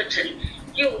利哥城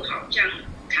又好像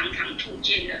常常出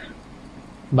现呢？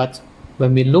 But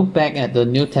when we look back at the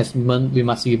New Testament, we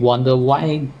must wonder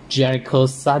why Jericho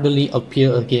suddenly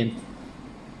appeared again,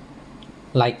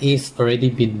 like it's already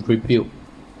been rebuilt.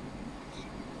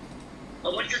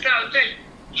 我们知道在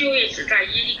旧约时代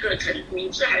耶利哥城名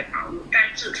字还保留，但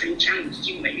是城墙已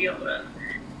经没有了。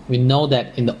 We know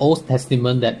that in the Old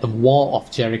Testament that the wall of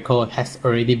Jericho has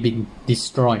already been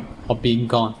destroyed or been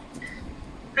gone.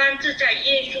 但是在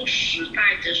耶稣时代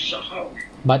的时候，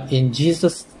 But in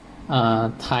Jesus'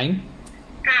 time,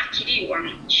 大希律王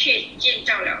却建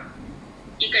造了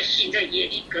一个新的耶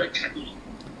利哥城。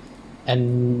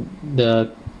 and the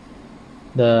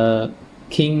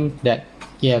king that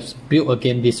he has built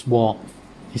again this wall,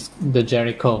 is the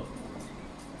Jericho.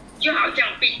 就好像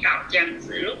冰岛这样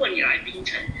子，如果你来槟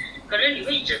城，可能你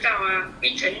会知道啊，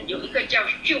槟城有一个叫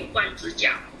旧关子角，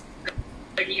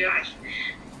跟你来，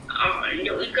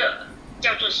有一个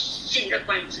叫做新的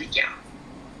关子角，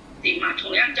对吗？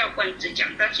同样叫关子角，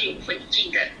但是有分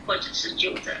新的或者是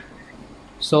旧的。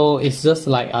So it's just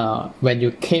like when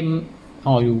you came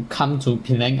or you come to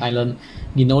Penang Island,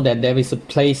 you know that there is a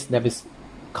place that is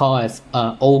called as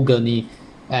Old Gurney,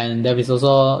 and there is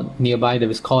also nearby that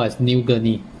is called as New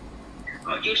Gurney.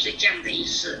 就是这样的意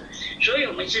思。所以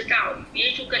我们知道，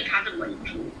耶稣跟他的门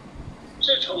徒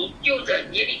是从旧的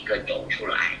耶利哥走出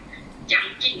来，要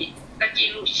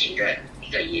进入新的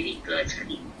一个耶利哥城。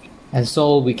And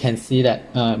so we can see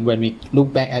that when we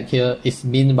look back at here, it's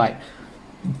mean by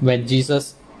when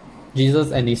Jesus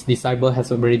and his disciple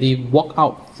has already walked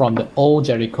out from the old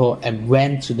Jericho and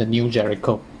went to the new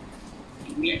Jericho.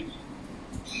 里面，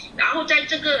然后在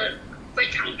这个非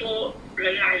常多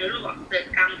人来人往的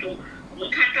当中，我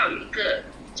们看到有一个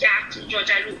瞎子坐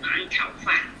在路旁讨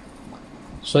饭。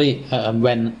所以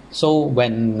when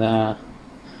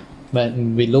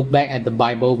we look back at the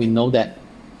Bible, we know that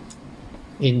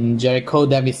in Jericho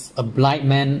there is a blind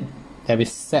man that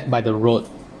is sat by the road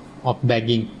of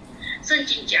begging. 圣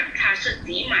经讲他是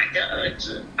底买的儿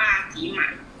子巴底买。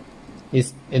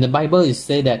In the Bible, it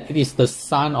says that it is the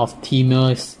son of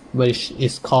Timaeus, which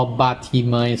is called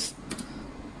Bartimaeus.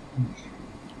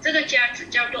 这个瞎子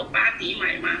叫做巴底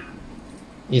买吗？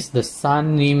 Is the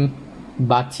son named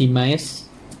Bartimaeus?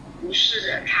 不是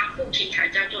的，他父亲才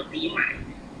叫做底买。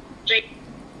所以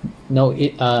No,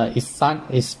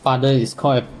 his father is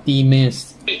called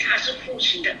Timaeus. 他是父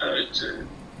亲的儿子。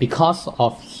Because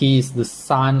of he is the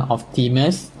son of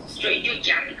Timaeus, 所以就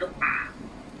加了一个巴。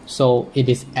so it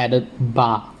is added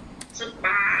Bar. 是巴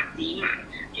底买，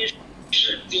就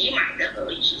是底买的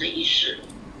儿子的意思。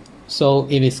So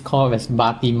it is called as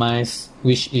Bartimaeus,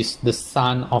 which is the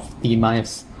son of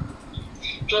Timaeus.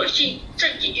 所以圣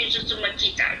经就是这么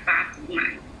记载巴底买。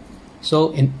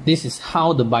So this is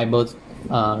how the Bible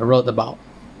wrote about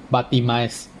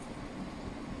Bartimaeus.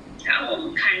 然后我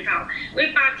们看到，因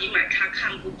为巴底买他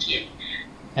看不见，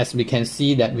 As we can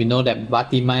see that we know that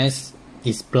Bartimaeus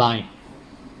is blind.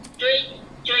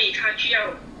 所以他需要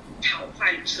讨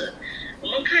饭吃。我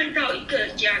们看到一个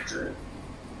瞎子，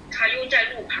他又在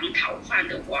路旁讨饭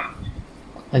的话，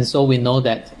 And so we know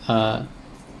that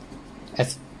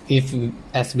as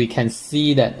we can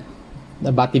see that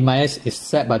the Bartimaeus is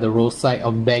sat by the roadside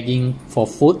of begging for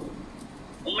food.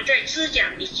 我们再思想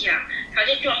一下，他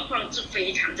的状况是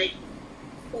非常的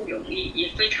不容易，也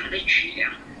非常的凄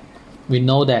凉。We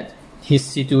know that his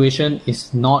situation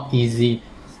is not easy,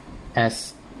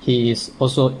 as he is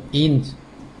also in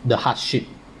the hardship.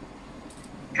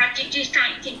 他经济上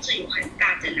一定是有很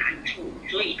大的难处，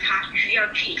所以他需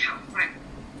要去讨饭。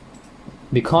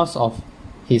Because of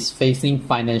his facing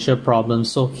financial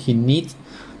problems, so he needs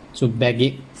to beg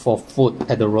it for food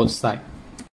at the roadside.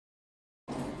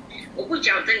 我不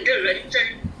晓得你的人生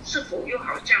是否又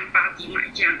好像巴底买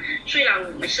这样，虽然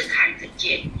我们是看得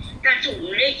见，但是我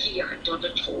们内心有很多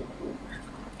的愁苦。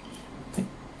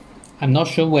I'm not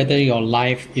sure whether your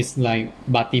life is like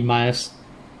Bartimaeus,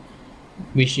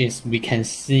 which is we can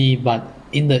see, but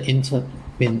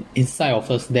inside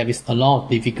of us there is a lot of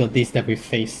difficulties that we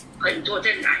face, 很多的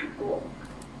难过，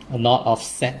 a lot of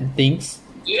sad things,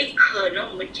 也可能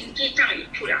我们经济上也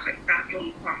出了很大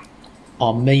状况。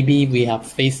or maybe we are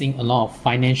facing a lot of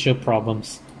financial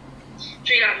problems.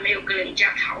 虽然没有跟人家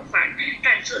讨饭，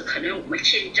但是可能我们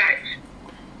现在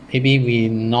Maybe we're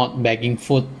not begging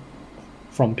food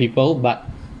from people, but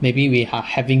maybe we are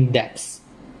having debts,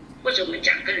 或者我们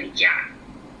想跟人家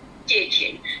借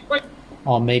钱，或者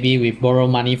or maybe we borrow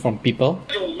money from people,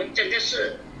 我们真的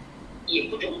是也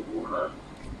不懂如何，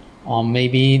 or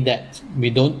maybe that we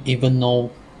don't even know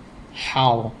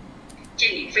how, 心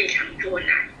里非常作难，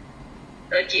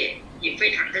而且也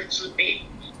非常的自卑。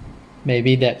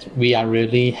maybe that we are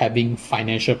really having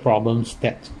financial problems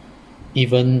that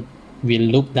even we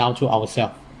look down to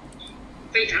ourselves,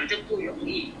 非常的不容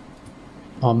易。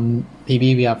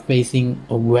 maybe we are facing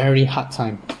a very hard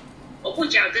time. 我不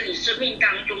晓得你生命当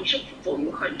中是否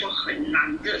有很多很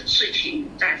难的事情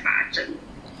在发生。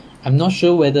 I'm not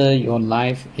sure whether your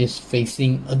life is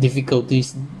facing a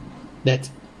difficulties that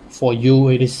for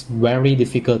you it is very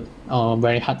difficult or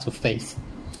very hard to face.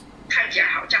 看起来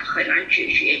好像很难解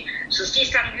决，实际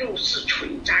上又是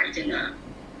存在的呢。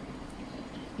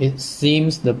 It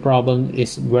seems the problem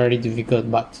is very difficult,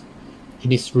 but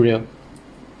it is real.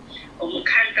 我们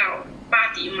看到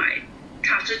巴底买，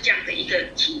他是这样的一个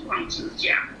情况之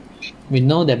下， We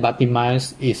know that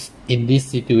Bartimaeus is in this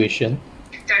situation,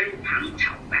 在路旁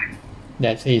讨饭。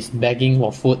 that he is begging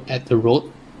for food at the road.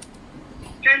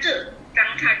 但是当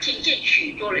他听见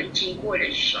许多人经过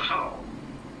的时候，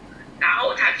然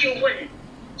后他就问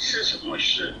是什么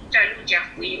事，在路加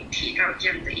福音有提到这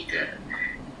样的一个，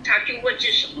他就问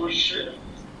是什么事。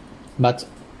 But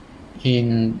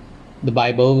in the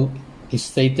Bible, it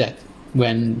said that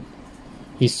when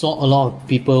he saw a lot of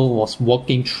people was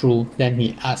walking through, then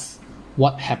he asked,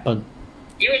 what happened?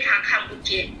 因为他看不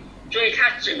见，所以他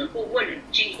只能够问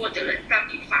经过的人到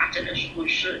底发生了什么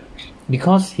事。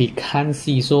 Because he can't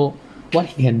see, so what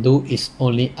he can do is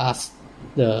only ask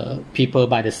the people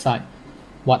by the side,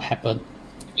 what happened?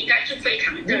 应该是非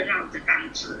常热闹的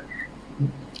当时，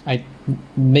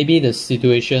 Maybe the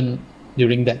situation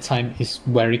during that time is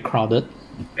very crowded.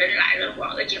 人来人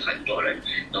往，而且很多人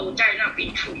都在那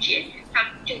边出现，他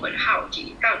就很好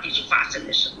奇，到底是发生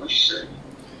了什么事。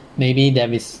 Maybe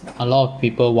there is a lot of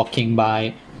people walking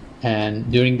by, and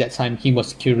during that time he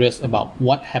was curious about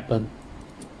what happened.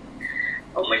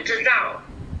 我们知道，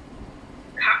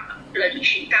他人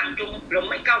群当中，人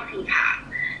们告诉他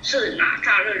是拿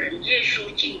撒勒人耶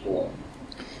稣经过，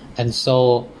 And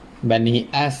so when he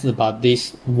asked about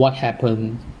this, what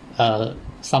happened,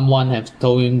 someone have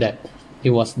told him that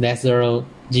it was Nazareth,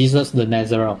 Jesus the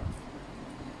Nazareth.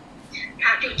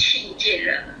 他就听见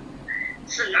了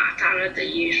是拿撒勒的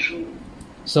耶稣，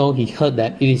 So he heard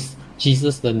that it is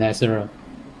Jesus the Nazareth.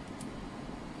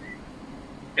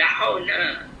 然后呢，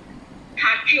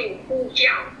他就呼叫，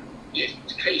也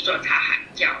可以说他喊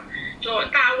叫，说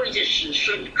大卫的子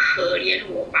孙，可怜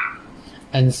我吧。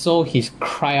 And so he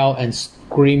cried out and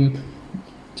screamed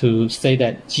to say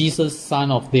that Jesus, son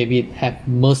of David, have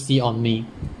mercy on me.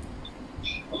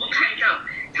 我们看到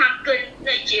他跟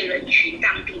那些人群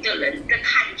当中的人的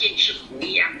看见是不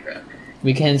一样的。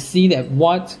 We can see that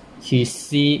what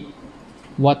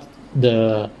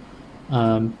the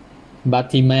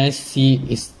Bartimaeus see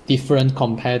is different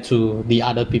compared to the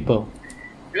other people.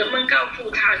 人们告诉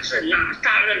他是拿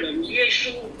撒勒人耶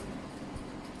稣，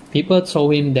 People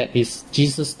told him that it's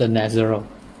Jesus the Nazareth.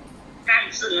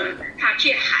 但是呢，他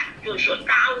却喊，就说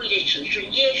大卫的子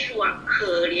孙耶稣啊，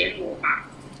可怜我吧。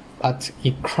 But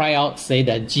he cried out, say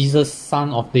that Jesus,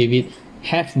 son of David,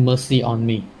 have mercy on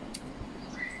me.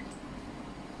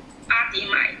 巴底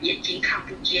买眼睛看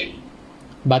不见，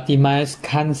 Bartimaeus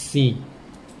can't see,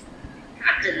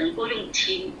 他只能够用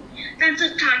听，但是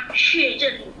他确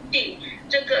认定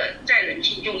这个在人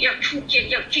心中要出现、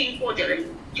要经过的人，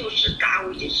就是大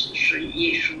卫的子孙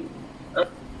耶稣。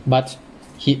 but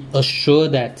he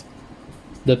assured that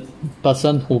the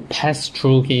person who passed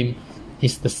through him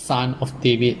is the son of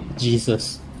David,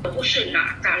 Jesus. 而不是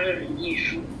拿撒勒人耶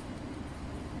稣。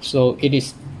 So it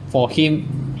is for him,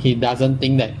 he doesn't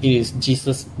think that it is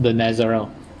Jesus the Nazareth.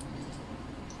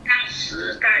 当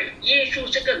时在耶稣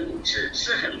这个名字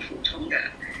是很普通的，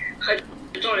很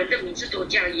多人的名字都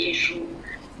叫耶稣。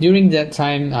 During that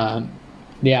time,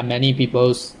 there are many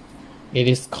people, it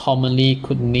is commonly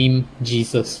could name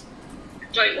Jesus.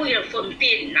 所以为了分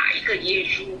辨哪一个耶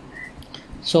稣，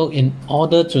 So in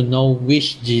order to know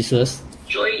which Jesus,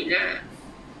 所以呢，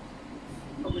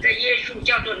我们的耶稣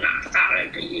叫做拿撒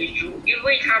勒的耶稣，因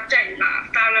为他在拿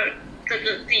撒勒这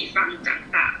个地方长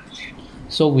大。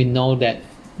 so we know that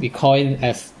we call it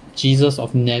as Jesus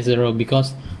of Nazareth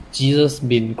because Jesus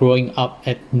been growing up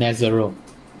at Nazareth.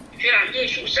 虽然耶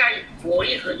稣在伯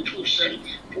利恒出生，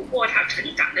不过他成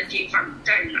长的地方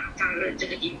在拿撒勒这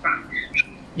个地方。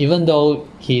 Even though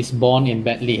he is born in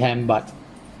Bethlehem, but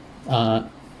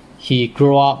he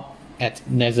grew up at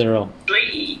Nazareth. 所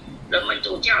以人们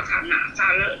都叫他拿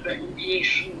撒勒人耶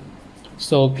稣。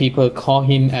 So people call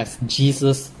him as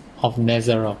Jesus of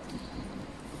Nazareth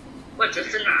或者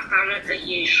是拿撒勒的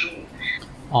耶稣。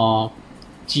 or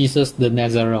Jesus the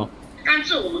Nazareth. 但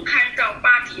是我们看到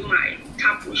巴底买，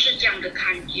他不是这样的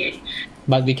看见，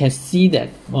 But we can see that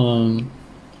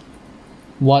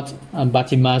what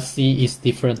Bartimaeus see is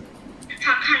different.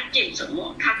 他看见什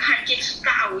么？他看见是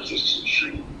大卫的子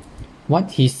孙， What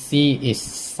he see is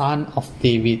son of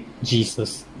David,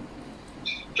 Jesus.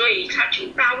 所以他求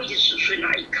大卫的子孙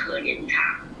来可怜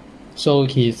他。 So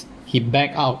he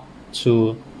back out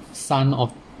to son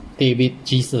of David,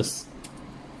 Jesus.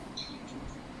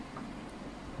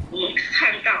 我们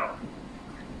看到，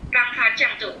当他这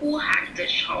样的呼喊的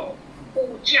时候，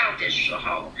呼叫的时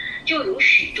候，就有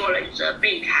许多人责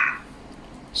备他。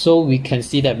 So we can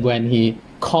see that when he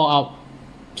called out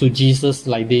to Jesus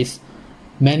like this,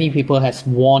 many people has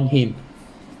warned him.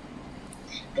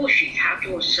 不许他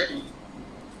作声。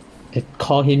 It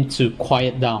called him to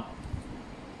quiet down.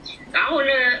 然后呢，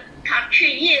他却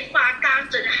越发大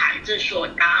声喊着说：“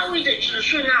大卫的子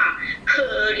孙啊，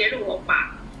可怜我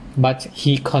吧！” But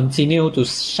he continued to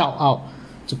shout out,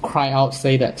 to cry out,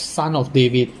 say that, Son of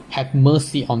David, have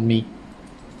mercy on me.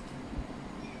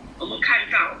 我们看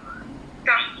到，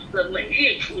当人们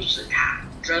越处死他、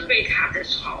责备他的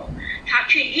时候，他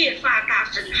却越发大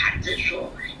声喊着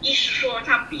说，意思说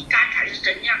他比刚才的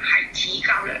声量还提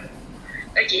高了，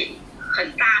而且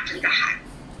很大声的喊。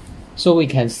So we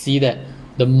can see that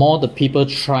the more the people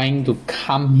trying to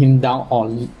calm him down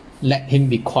or let him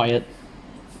be quiet,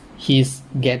 he's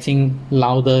getting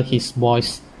louder his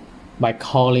voice by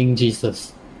calling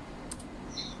Jesus.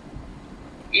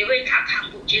 因为他看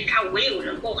不见，他唯有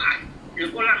能够喊，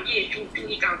能够让耶稣注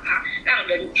意到他，让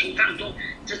人群当中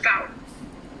知道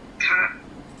他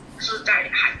是在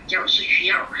喊叫，是需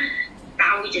要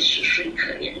大卫的子孙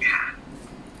可怜他。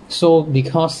So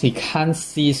because he can't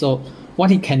see, so what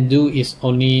he can do is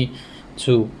only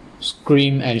to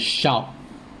scream and shout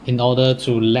in order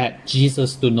to let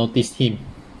Jesus to notice him.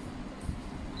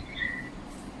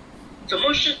 怎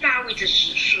么是大卫的子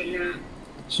孙呢？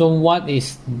 So what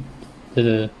is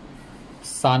the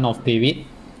son of David?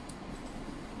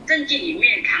 圣经里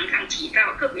面常常提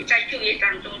到，特别在旧约当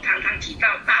中常常提到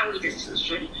大卫的子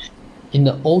孙。In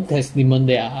the Old Testament,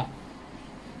 there are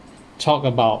talk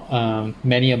about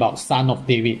many about son of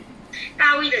David.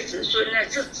 大卫的子孙呢，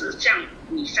是指向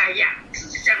弥赛亚，指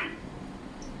向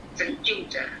拯救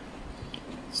者。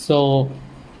So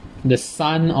the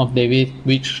son of David,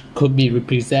 which could be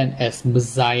represented as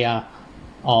Messiah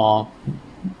or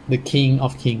the King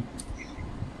of Kings.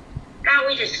 大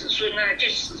卫的子孙呢，就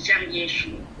指向耶稣。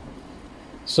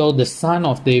So the son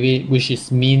of David, which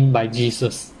is meant by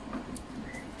Jesus.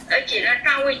 而且呢，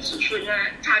大卫子孙呢，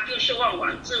他就是万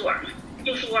王之王，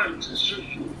就是万子之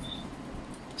主。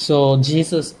So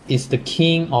Jesus is the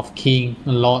King of Kings,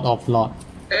 Lord of Lords.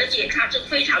 而且他是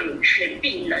非常有权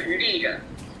柄能力的，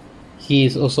 He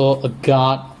is also a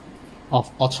God of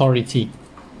authority.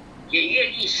 也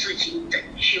愿意施行拯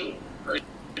救和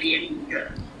怜悯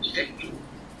的一个主。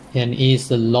And is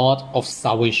the Lord of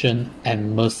salvation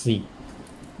and mercy.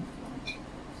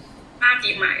 巴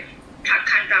底买他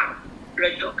看到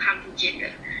人都看不见的，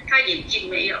他眼睛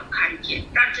没有看见，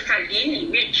但是他灵里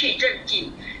面却认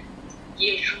定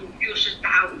耶稣就是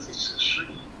大卫的子孙。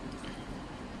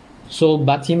So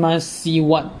Bartimaeus see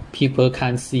what people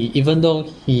can't see, even though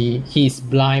he is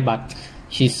blind, but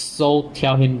his soul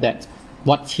tell him that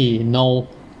what he know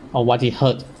or what he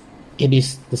heard, it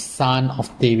is the son of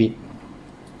David.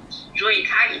 所以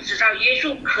他也知道耶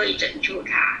稣可以拯救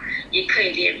他，也可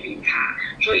以怜悯他，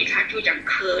所以他就讲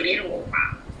可怜我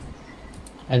吧。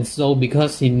And so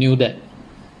because he knew that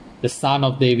the son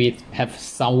of David have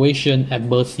salvation and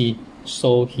mercy,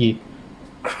 so he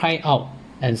cried out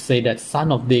and say that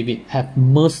son of David have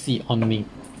mercy on me.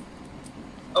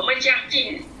 我们相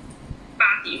信巴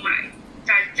底买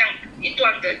在这样一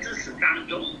段的日子当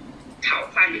中，讨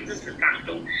饭的日子当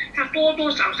中，他多多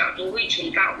少少都会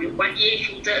听到有关耶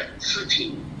稣的事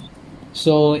情。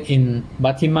So in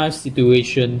Bartimaeus'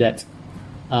 situation that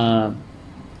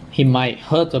he might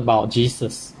heard about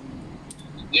Jesus.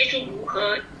 耶稣如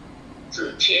何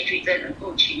使瘸腿的能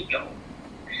够行走？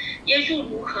耶稣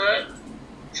如何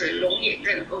使聋眼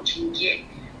的能够听见？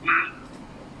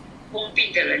疯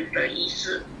病的人得医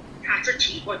治？他是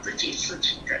听过这些事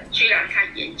情的，虽然他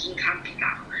眼睛看不到。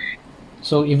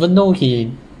So even though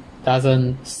he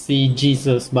doesn't see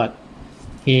Jesus, but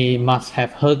he must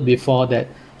have heard before that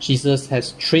Jesus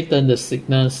has treated the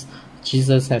sickness,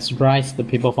 Jesus has raised the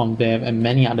people from death, and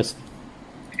many others.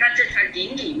 但是他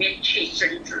灵里面却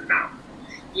深知道，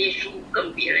耶稣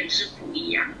跟别人是不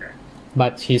一样的。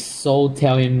But his soul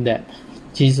tell him that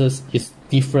Jesus is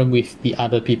different with the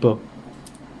other people.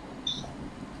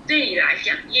 对你来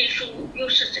讲，耶稣又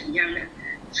是怎样呢？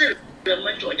是人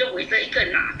们所认为的一个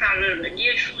拿撒勒人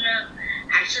耶稣呢，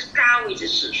还是大卫的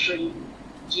子孙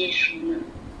耶稣呢？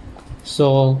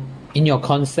 So in your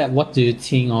concept, what do you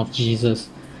think of Jesus?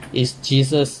 Is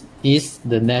Jesus is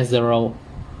the Nazarene,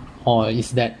 or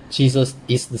is that Jesus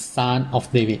is the son of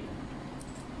David?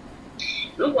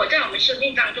 如果在我们生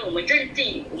命当中，我们认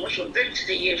定我们所认知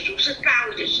的耶稣是大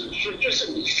卫的子孙，就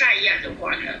是弥赛亚的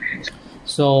话呢？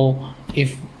 So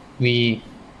if we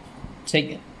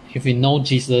know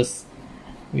Jesus,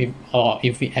 or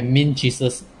if we admit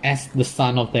Jesus as the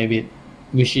son of David,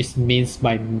 which is means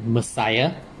by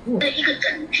Messiah. 这一个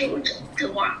拯救者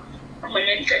的话，我们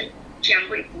人生将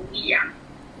会不一样。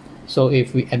 So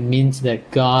if we admit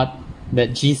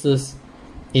that Jesus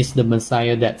is the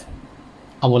Messiah, that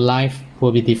our life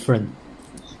will be different.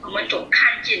 我们所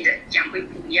看见的将会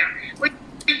不一样。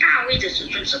因为大卫的子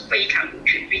孙是非常有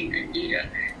权柄能力的，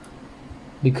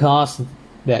 because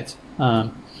that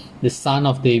the Son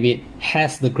of David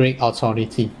has the great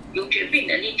authority. 有权柄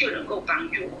能力就能够帮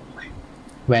助我们。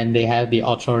When they have the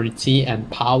authority and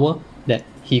power, that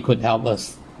he could help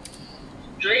us.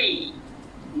 所以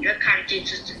你的看见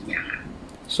是怎样啊？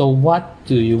 So what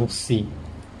do you see?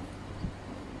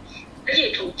 而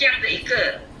且从这样的一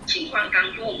个情况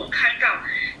当中，我们看到，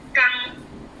当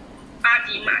巴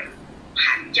底买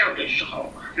喊叫的时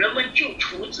候，人们就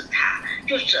处止他，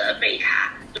就责备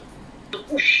他，都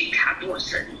不许他多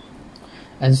声。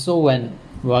And so when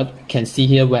what can see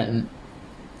here when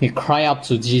he cried out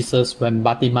to Jesus, when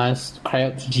Bartimaeus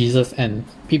cried out to Jesus, and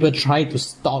people tried to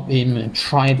stop him and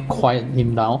try to quiet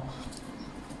him down.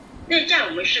 那在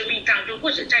我们生命当中，或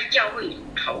者在教会里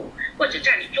头，或者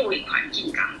在你周围环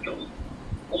境当中，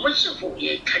我们是否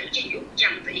也曾经有这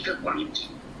样的一个光景？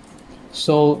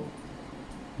 So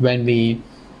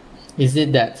is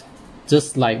it that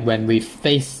just like when we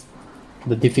face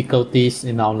the difficulties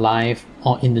in our life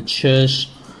or in the church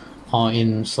or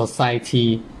in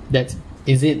society, that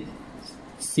is it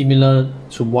similar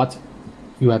to what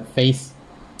you have faced?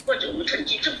 或者我们曾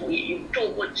经是否也有做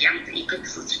过这样的一个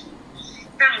事情？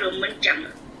当人们讲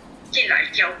进来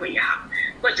教会也好，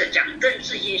或者讲认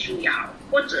识耶稣也好，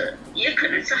或者也可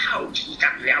能是好奇想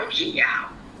了解也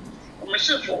好，我们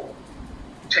是否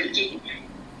曾经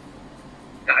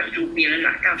拦住别人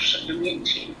来到神的面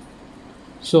前？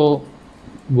 So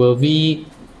will we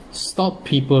stop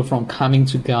people from coming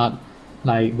to God,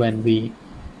 like when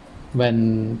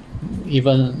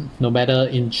even no matter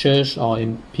in church or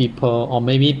in people, or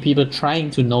maybe people trying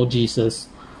to know Jesus?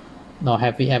 Or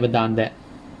have we ever done that?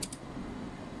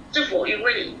 是否因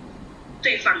为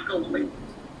对方跟我们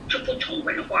是不同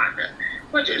文化的，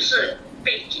或者是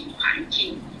背景环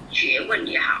境、学问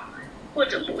也好，或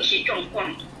者某些状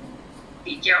况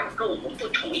比较跟我们不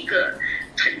同一个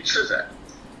层次的，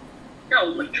那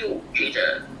我们就觉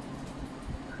得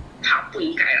他不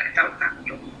应该来到当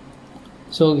中。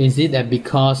So is it that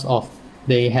because of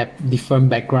they have different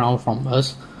background from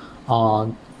us,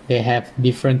 or they have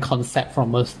different concept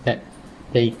from us, that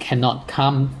they cannot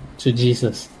come to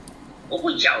Jesus? 我不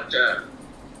晓得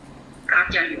大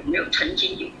家有没有曾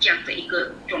经有这样的一个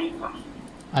状况。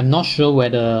I'm not sure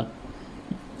whether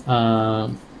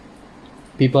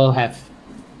people have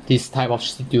this type of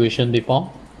situation before,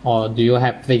 or do you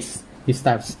have faced this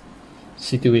type of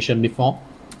situation before?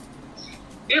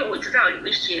 因为我知道有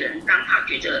一些人，当他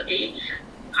觉得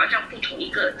好像不同一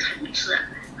个层次啊，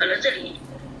可能这里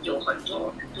有很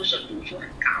多都是读书很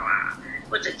高啊，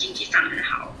或者经济上很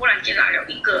好，忽然间来了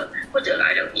一个，或者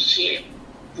来了一些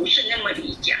不是那么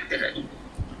理想的人。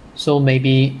So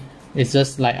maybe it's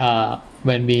just like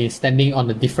when we standing on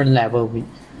a different level,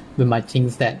 we might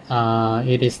think that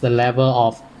it is the level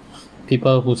of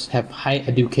people who have high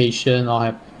education or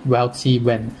have wealthy,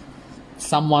 when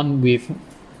someone with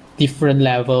different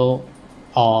level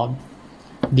or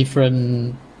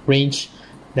different range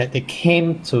that they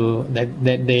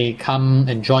they come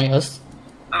and join us.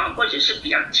 或者是比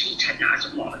较基层啊，什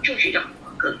么就觉得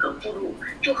格格不入，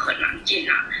就很难接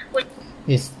纳。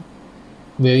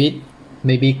Will it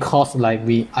maybe cause like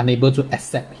we unable to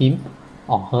accept him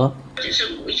or her? 或者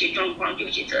是某一些状况就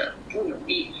觉得不容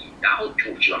易，然后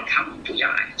就希望他们不要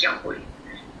来教会。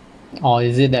Or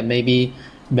is it that maybe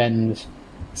when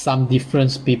some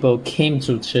different people came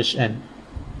to church and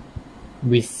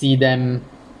we see them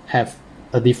have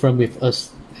a different with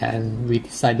us, and we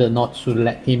decided not to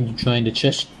let him join the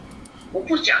church? 我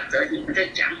不晓得你们的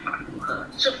讲法如何，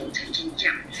是否曾经这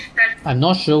样？但 I'm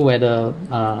not sure whether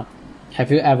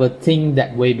have you ever think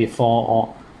that way before, or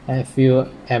have you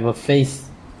ever faced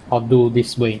or do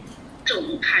this way? 这我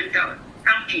们看到，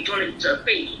当许多人责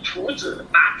备、处止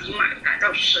巴底买来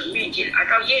到神面前，来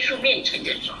到耶稣面前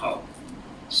的时候。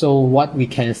So what we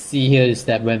can see here is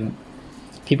that when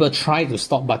people try to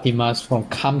stop Bartimaeus from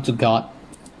come to God,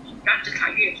 但是他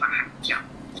越发喊叫。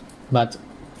 but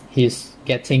he's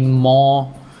getting more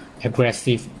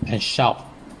aggressive and shout.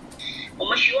 我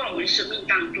们希望我们生命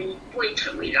当中不会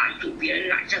成为拦阻别人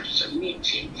来到神面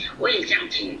前。我也相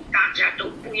信大家都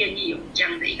不愿意有这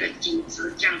样的一个经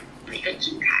资，这样的一个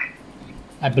心态。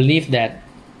I believe that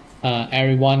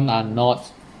everyone are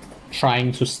not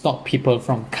trying to stop people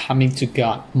from coming to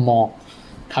God more,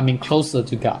 coming closer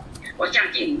to God. 我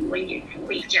相信我们也不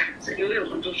会这样子，因为我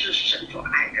们都是神所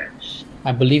爱的。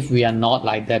I believe we are not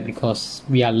like that because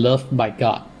we are loved by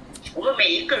God. 我们每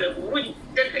一个人，无论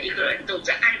任何一个人，都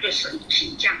是按着神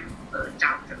形象而造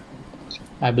的。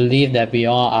I believe that we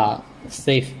all are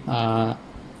safe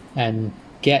and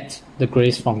get the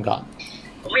grace from God.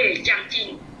 我们也相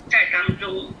信在当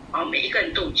中，每一个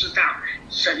人都知道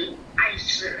神爱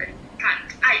世人，他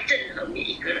爱爱任何每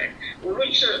一个人，无论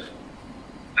是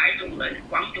白种人、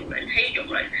黄种人、黑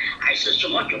种人，还是什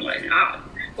么种人啊，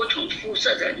不同肤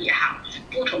色的也好，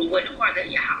不同文化的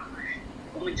也好，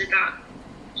我们知道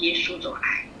耶稣的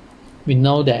爱。We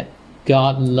know that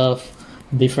God loves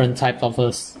different types of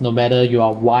us, no matter you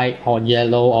are white or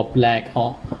yellow or black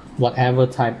or whatever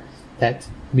type, that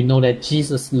we know that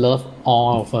Jesus loves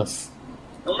all of us.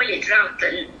 我们也知道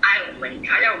神爱我们，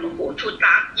他要我们活出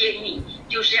大诫命，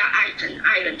就是要爱神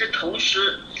爱人的同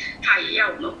时，他也要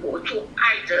我们活出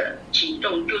爱的行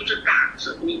动，就是大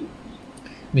使命。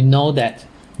We know that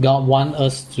God wants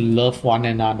us to love one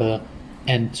another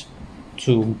and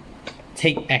to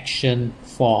take action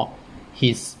for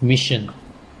His mission.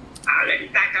 把人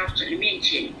带到神的面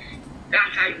前，让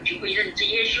他有机会认知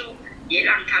耶稣，也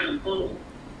让他能够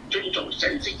遵守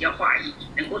神自己的话语，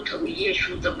能够成为耶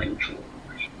稣的门徒。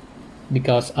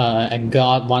Because and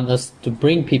God wants us to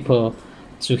bring people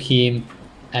to Him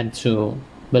and to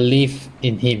believe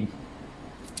in Him.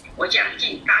 我相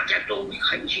信大家都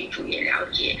很清楚也了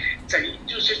解，神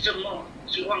就是这么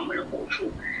希望我们活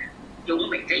出优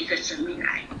美的一个生命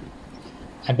来。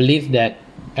I believe that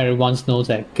everyone knows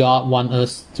that God wants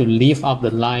us to live up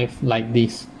the life like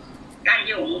this. 但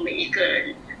愿我们每一个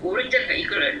人，无论任何一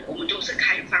个人，我们都是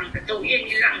开放的，都愿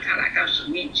意让他来到神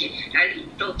面前，来领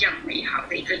受这样美好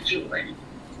的一个救恩。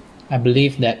I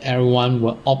believe that everyone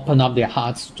will open up their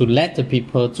hearts to let the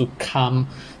people to come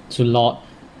to Lord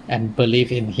and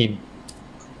believe in Him.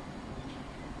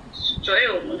 所以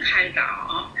我们看到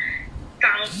啊，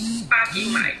当巴底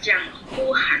买这样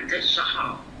呼喊的时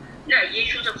候，那耶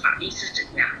稣的反应是怎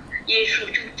样？耶稣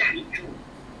就站住。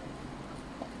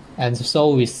And so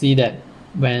we see that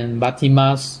when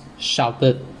Bartimaeus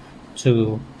shouted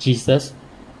to Jesus,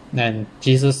 then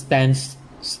Jesus stands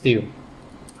still.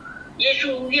 耶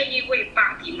稣愿意为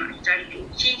巴底买站住。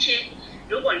今天，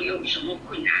如果你有什么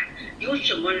困难，有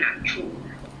什么难处，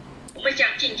我们相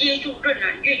信耶稣仍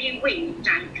然愿意为你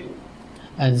站住。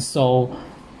And so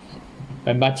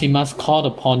when Bartimaeus called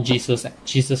upon Jesus,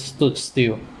 Jesus stood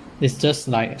still. It's just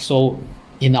like so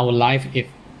in our life, if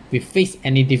we face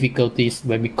any difficulties,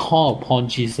 when we call upon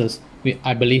Jesus,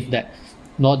 I believe that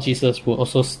Lord Jesus will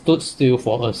also stood still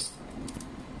for us.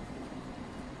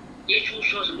 耶稣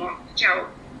说什么？叫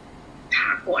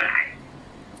他过来。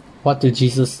What did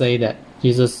Jesus say that?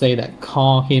 Jesus said that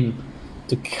call him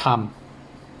to come.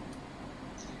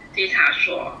 对他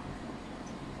说，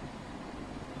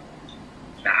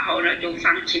然后呢就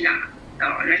放弃了。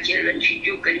那些人群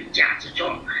就跟瞎子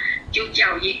说，就叫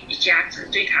瞎子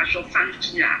对他说放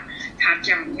弃了，他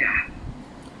叫你了。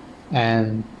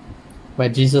And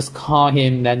when Jesus called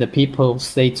him, then the people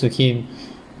say to him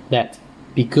that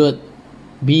be good,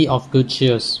 be of good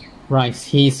cheer, rise,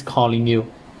 he is calling you.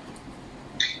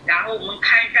 然后我们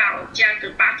看到瞎子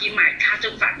巴底买他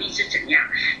的反应是怎样，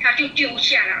他就丢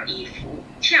下了衣服，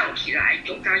跳起来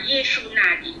走到耶稣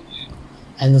那里。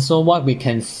And so what we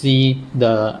can see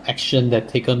the action that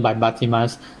taken by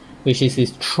Bartimaeus, which is he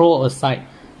throw aside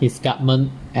his garment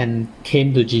and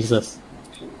came to Jesus.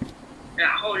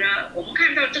 然后呢，我们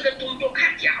看到这个动作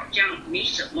看起来好像没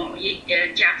什么，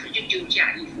瞎子就丢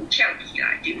下衣服跳起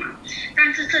来，对吗？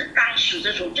但是在当时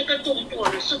的时候，这个动作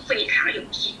呢是非常有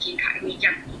信心才会这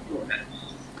样子做的。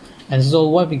And so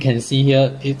what we can see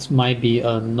here, it might be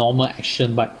a normal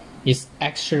action, but it's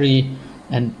actually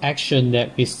an action that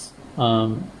is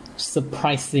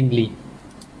surprisingly.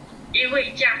 因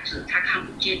为瞎子他看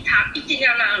不见，他一定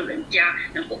要让人家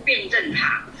能够辨认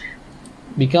他。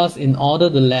Because in order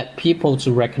to let people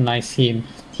to recognize him,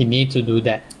 he need to do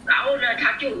that. 然后呢，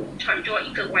他就穿着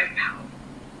一个外袍。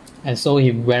And so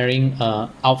he wearing a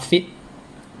outfit.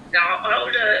 然后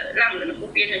呢，让人能够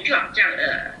辨认，就好像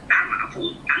大麻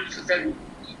风，当时的人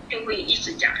就会一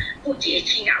直讲不洁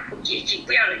净啊，不洁净，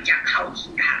不要人家靠近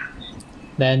他。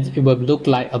Then it will look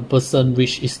like a person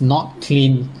which is not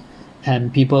clean,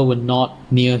 and people will not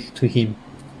near to him.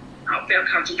 不要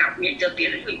靠近他，免得别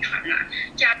人会传染。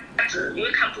这样子因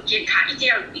为看不见他，一定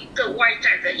要有一个外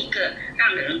在的一个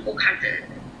让人能够看得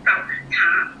到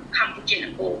他，看不见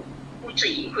能够不至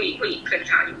于会跟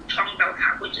他有撞到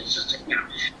他，或者是怎样。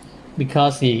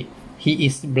Because he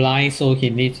is blind, so he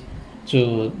needs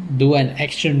to do an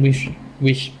action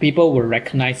which people will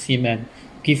recognize him and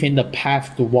give him the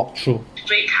path to walk through.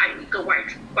 所以他有一个外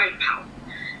袍。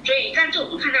所以，但是我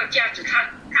们看到瞎子，他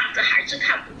当时还是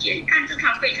看不见，但是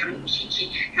他非常有信心，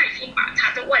他已经把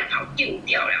他的外袍丢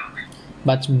掉了。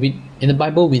But in the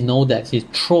Bible, we know that he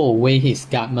throw away his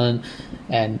garment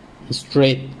and he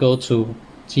straight go to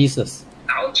Jesus.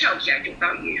 然后跳起来就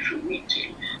到耶稣面前。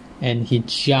And he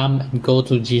jump and go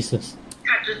to Jesus.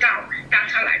 他知道，当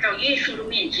他来到耶稣的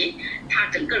面前，他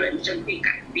整个人生会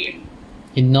改变。变。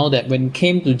He know that when he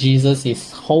came to Jesus,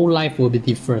 his whole life will be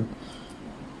different.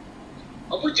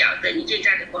 我不晓得你现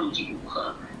在的光景如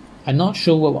何。I'm not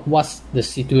sure what's the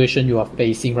situation you are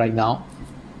facing right now.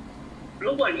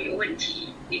 如果你有问题，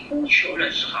你呼求的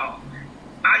时候，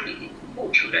把你呼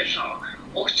求的时候，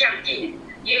我相信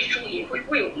耶稣也会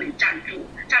为我们站住。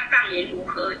他当年如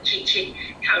何亲切，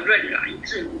他仍然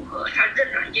是如何，他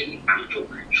仍然愿意帮助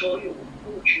所有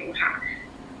呼求他、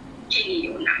心里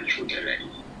有难处的人。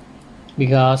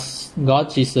Because God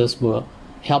Jesus will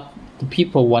help the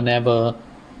people whenever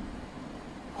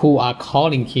who are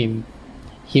calling him,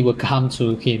 he will come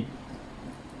to him.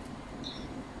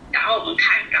 然后我们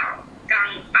看到，当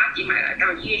巴底买来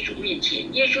到耶稣面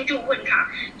前，耶稣就问他：“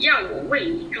要我为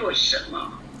你做什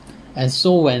么？” And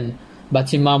so when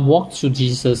Bartimaeus walked to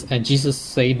Jesus, and Jesus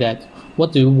said that,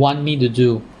 "What do you want me to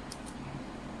do?"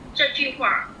 这句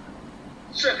话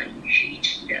是很具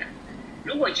体的。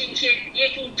如果今天耶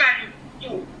稣站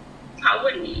住，他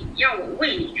问你要我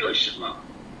为你做什么，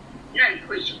那你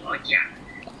会怎么讲？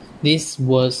 This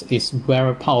verse is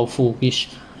very powerful, which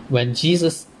one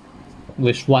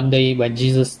day when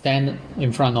Jesus stand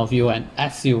in front of you and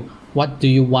asks you, "What do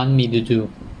you want me to do?"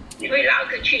 你会绕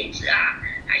个圈子啊，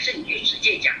还是你就直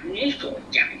接讲你所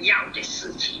想要的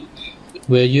事情？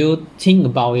 Will you think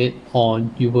about it, or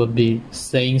you will be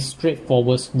saying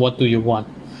straightforward, "What do you want?"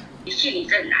 你心里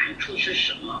的难处是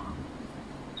什么？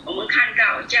我们看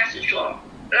到家子说：“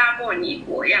拉伯尼，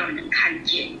我要能看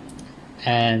见。”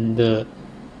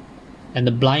 And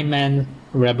the blind man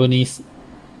Rabbonis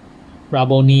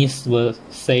will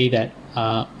say that,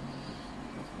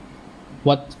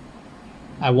 "What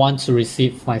I want to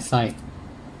receive my sight."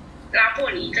 拉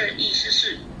伯尼的意思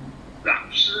是老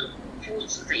师、夫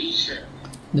子的意思。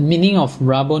The meaning of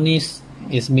Rabbonis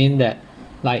is mean that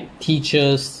like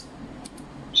teachers.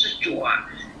 是主啊，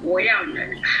我要能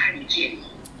看见。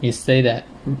He say that,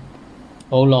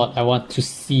 "Oh Lord, I want to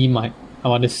see."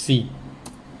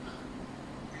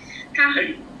 他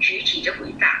很具体的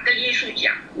回答，跟耶稣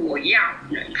讲：“我要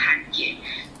能看见。”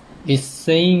 It's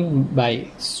saying by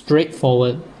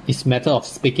straightforward. His method of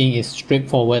speaking is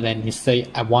straightforward, and he say,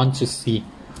 "I want to see."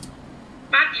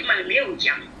 巴底买没有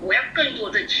讲我要更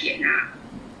多的钱啊。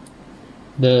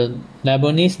The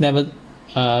Lebanese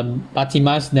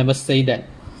Bartimaeus never say that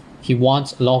he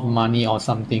wants a lot of money or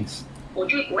something. 我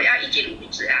要一间屋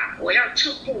子啊，我要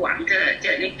吃不完的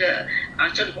那个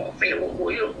生活费，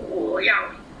我要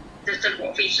的生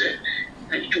活费是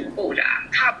很足够的啊。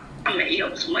他没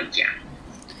有什么讲。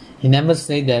He never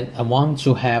say that I want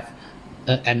to have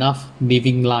enough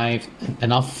living life,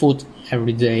 enough food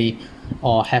every day,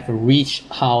 or have a rich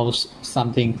house,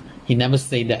 something. He never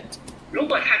say that. 如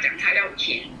果他讲他要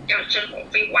钱、要生活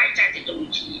费外在的东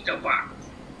西的话，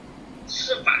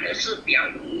反而是比较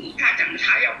容易。他讲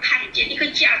他要看见一个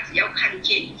价值，要看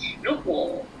见，如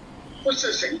果不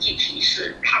是神迹启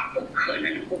示，他不可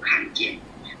能能够看见。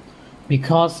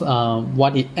Because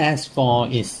what he asked for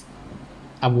is,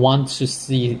 I want to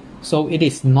see. So it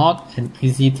is not an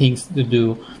easy thing to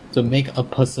do to make a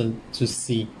person to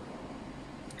see.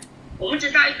 我们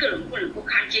知道一个人不能够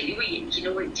看见，因为眼睛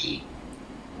的问题、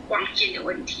光线的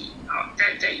问题，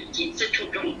在已经是出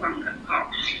状况了，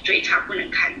所以他不能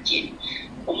看见。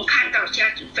我们看到瞎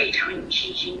子非常有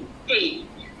信心，对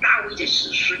大卫的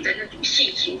死讯的那种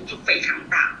信心是非常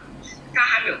大。他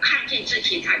还没有看见之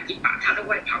前，他已经把他的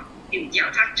外袍丢掉。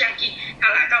他相信，他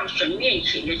来到神面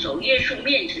前的时候，耶稣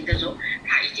面前的时候，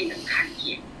他一定能看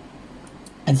见。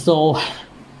And so,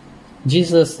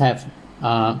 Jesus have,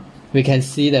 we can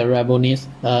see that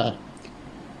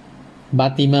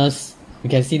Bartimaeus, we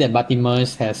can see that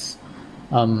Bartimaeus has,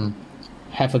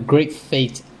 have a great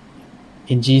faith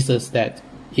in Jesus, that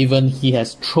even he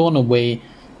has thrown away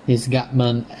his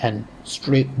garment and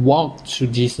straight walked to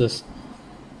Jesus,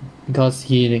 because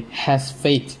he has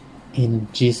faith in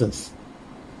Jesus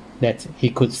that he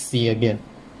could see again.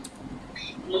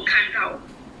 我们看到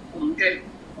我们的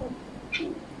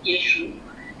主耶稣，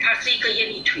他是一个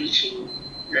愿意垂听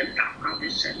人祷告的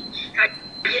神，他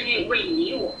愿意为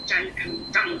你我站住。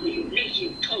当我们有内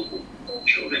心痛苦呼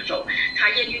求的时候，他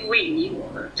愿意为你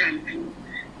我而站住。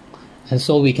And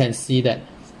so we can see that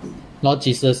Lord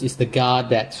Jesus is the God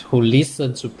who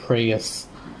listens to prayers,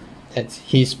 that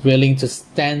He's willing to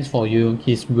stand for you,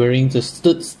 He's willing to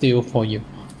stood still for you,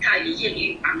 他也愿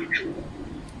意帮助我们。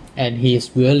and He is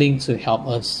willing to help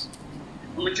us.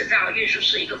 我们知道耶稣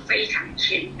是一个非常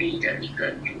谦卑的一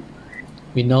个主，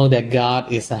 We know that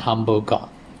God is a humble God.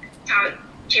 他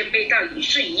谦卑到以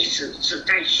死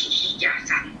在十字架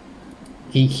上。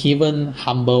He even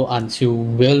humble until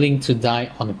willing to die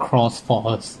on the cross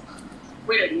for us.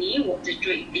 为了你我的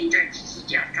罪钉在十字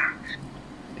架上。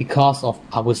because of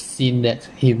our sin that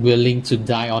He willing to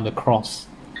die on the cross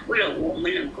为了我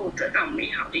们能够得到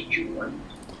美好的救恩。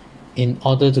 in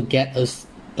order to get us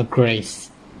a grace.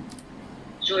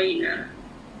 所以呢，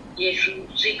耶稣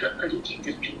是一个恩典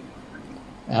的主，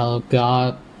 Our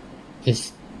God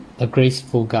is a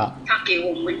graceful God. 他给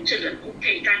我们这人不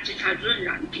配，但是他仍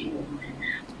然给我们。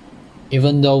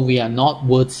 Even though we are not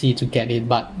worthy to get it,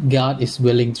 but God is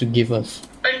willing to give us.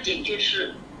 恩典就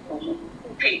是我们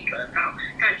不配得到，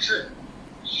但是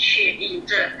却因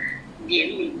着怜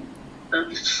悯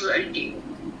而施恩给我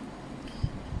们。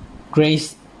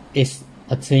 Grace is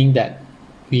a thing that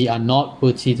we are not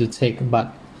worthy to take,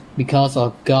 but because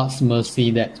of God's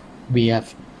mercy that we have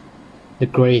the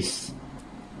grace.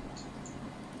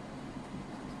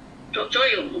 所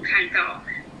以我们看到，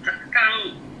当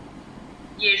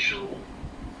耶稣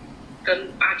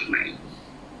跟巴底买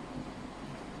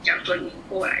讲说你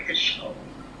过来的时候，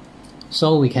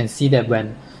 So we can see that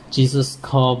when Jesus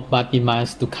called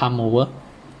Bartimaeus to come over,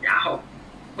 然后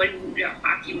问了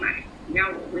巴底买，你要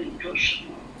我为你做什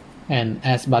么？ and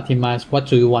asked Bartimaeus, "What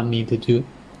do you want me to do?"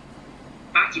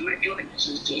 巴底买就很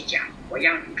直接讲，我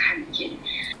要你看见。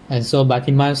 And so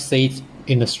Bartimaeus said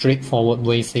in a straightforward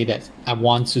way, say that, "I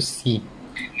want to see."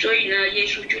 所以呢，耶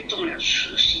稣就动了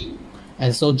慈心，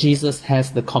 And so Jesus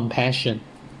has the compassion.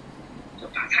 就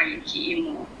把他眼睛一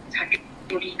摸，他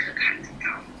就立刻看得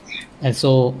到。 And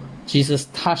so Jesus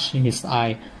touched his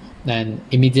eye, and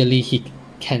immediately he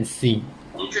can see.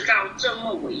 我们知道这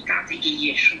么伟大的一个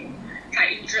耶稣，他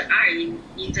因着爱，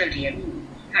因着怜悯，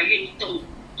他愿意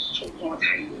触摸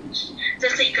他的眼睛，这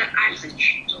是一个爱的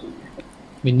举动。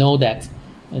 We know that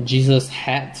Jesus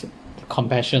had the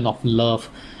compassion of love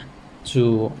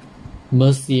to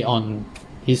mercy on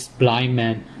his blind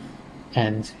man,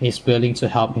 and he's willing to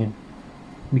help him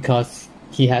because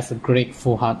he has a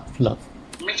grateful heart of love.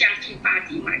 我们相信巴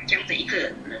底买这样的一个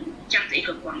人，这样的一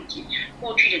个光景，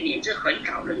过去的年纪很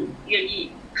少人愿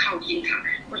意靠近他，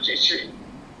或者是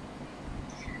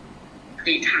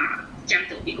给他这样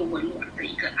的一个温暖的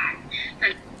一个爱。但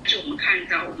是我们看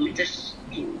到我们的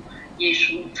主耶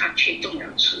稣，他却动了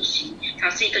慈心，他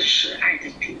是一个慈爱的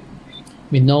主。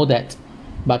We know that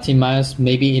Bartimaeus,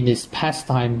 maybe in his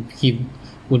pastime, he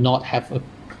would not have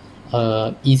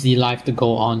a easy life to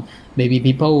go on. Maybe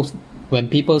when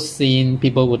people sin,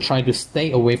 people will try to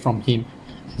stay away from him.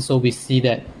 And so we see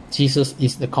that Jesus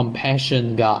is the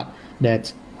compassion God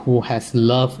that who has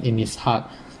love in his heart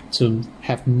to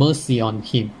have mercy on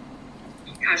him.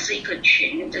 他是一个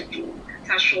全能的主，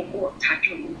他说过他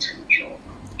就能成就。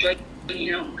所以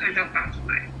呢，我们看到巴底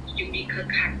买就立刻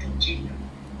看得见了。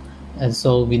And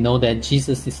so we know that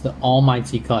Jesus is the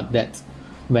Almighty God, that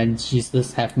when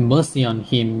Jesus have mercy on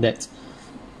him, that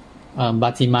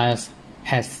Bartimaeus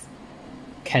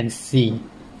can see.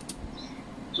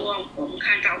 所以我们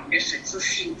看到我们的神是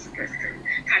信子的神，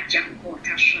他讲过，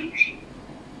他顺服。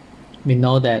We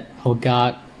know that our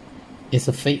God is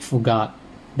a faithful God,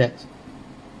 that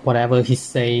whatever He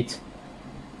said,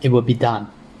 it will be done.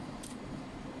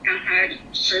 当他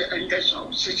施恩的时候，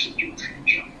事情就成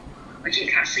就，而且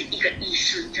他是一个医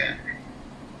治者。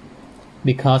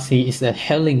Because He is a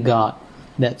healing God,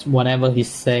 that whatever He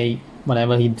say,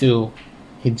 whatever He do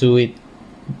it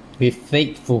with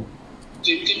faithful.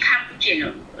 眼睛看不见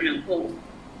了，能够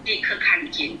立刻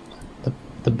看见，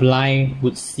 The blind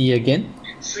would see again.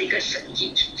 是一个神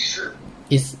迹奇事。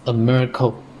 It's a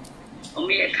miracle. 我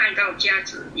们也看到瞎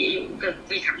子也有一个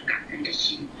非常感恩的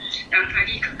心，当他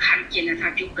立刻看见了，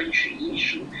他就跟随耶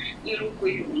稣，一路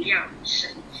归荣耀于神。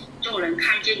众人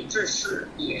看见这事，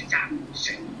也赞美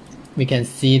神。We can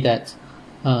see that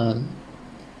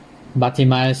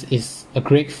Bartimaeus is a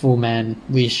grateful man,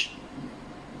 which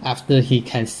after he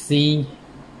can see,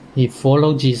 he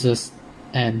follow Jesus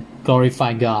and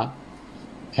glorify God.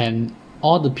 And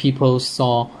all the people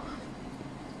saw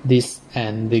this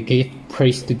and they gave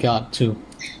praise to God too.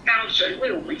 当神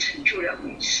为我们成就了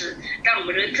美事，当我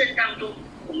们人生当中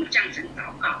我们向神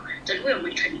祷告，神为我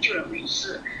们成就了美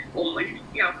事，我们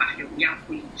要把荣耀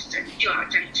归于神，就好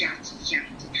像瞎子这样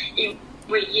子，因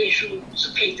为耶稣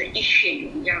是配着一切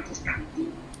荣耀的上帝。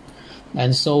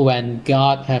 And so when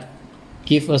God have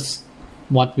give us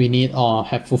what we need or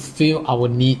have fulfilled our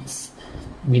needs,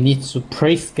 we need to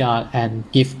praise God and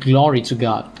give glory to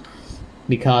God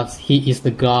because He is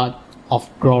the God of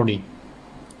glory.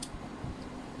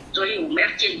 所以我们要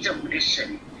见证我们的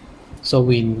神。 So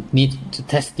we need to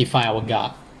testify our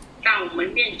God. 当我们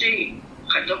面对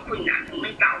很多困难，我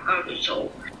们祷告的时候，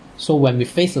 So when we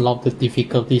face a lot of the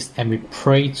difficulties and we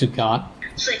pray to God,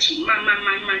 事情慢慢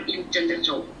印证的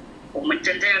时候，我们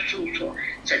真的要诉说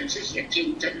神自己的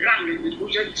见证，让人能够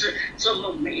认知这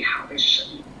么美好的神。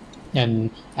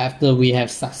And after we have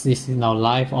success in our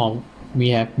life or we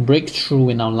have breakthrough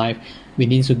in our life, we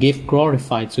need to give glory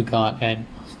to God and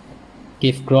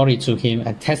give glory to Him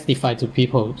and testify to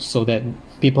people so that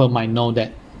people might know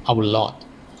that our Lord.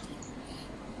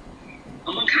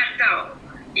 我们看到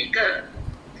一个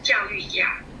教育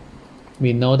家，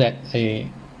 We know that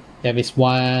there is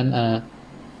one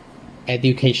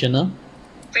educational.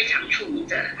 非常出名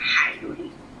的海伦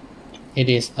It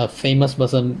is a famous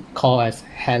person called as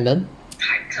Helen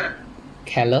凯特，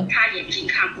 Keller. 她眼睛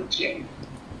看不见，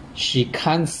 She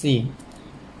can't see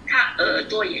她耳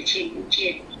朵也听不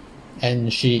见， and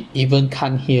she even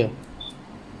can't hear.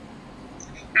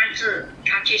 但是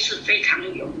她却是非常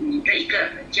有名的一个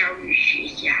教育学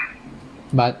家。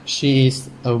 But she is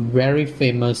a very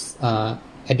famous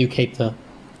educator.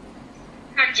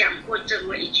 她讲过这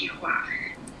么一句话，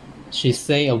 She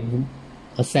say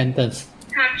a sentence.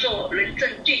 她做人生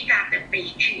最大的悲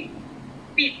剧，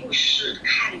并不是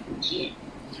看不见，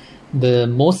 The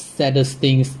most saddest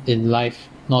things in life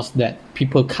not that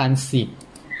people can't see,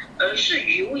 而是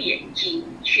有眼睛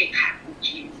却看不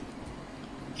见。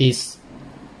 is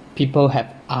people have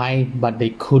eye but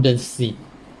they couldn't see.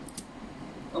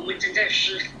 我们正在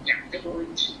思想这个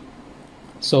问题。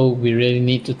 So we really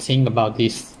need to think about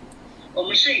this. 我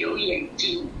们是有眼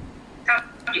睛，到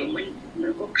底我们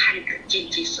能够看得见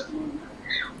些什么呢？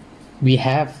 We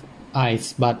have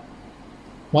eyes, but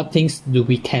what things do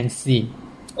we can see?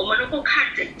 我们能够看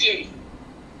得见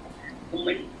我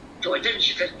们所认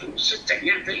识的主是怎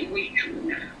样的一位主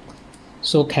呢？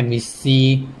 So can we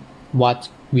see what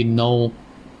we know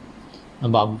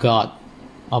about God,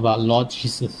 about Lord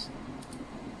Jesus?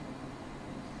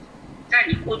 在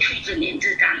你过去这年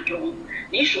日当中，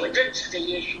你所认识的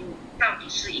耶稣到底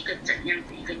是一个怎样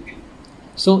的一个主？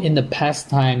 So in the past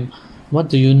time, what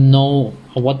do you know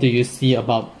or what do you see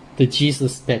about the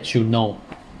Jesus that you know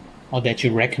or that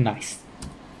you recognize?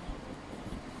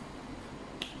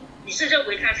 你是认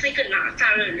为他是一个拿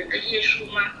撒勒人的耶稣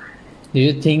吗？ Do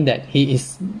you think that he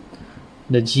is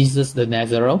the Jesus the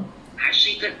Nazareth? 还是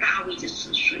一个大卫的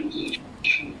子孙耶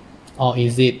稣？ Or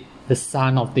is it the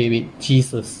Son of David,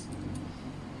 Jesus?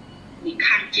 你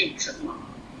看见什么？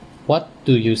 What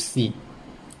do you see?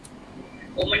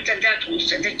 我们正在从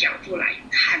神的角度来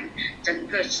看整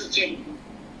个事件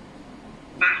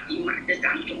巴比马的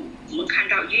当中，我们看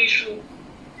到耶稣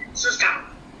至少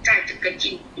在这个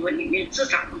经文里面，至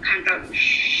少我们看到有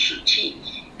17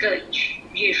个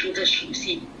耶稣的属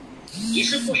性，也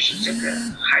是不止这个，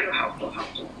还有好多好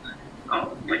多。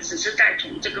我们只是在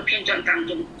从这个片段当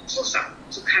中，至少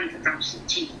是看得到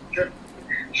17个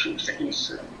属神的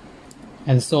事。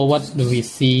And so what do we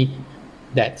see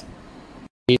that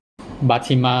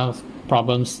Bartimaeus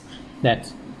problems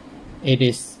that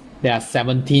there are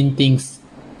 17 things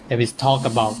that we talk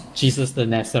about Jesus the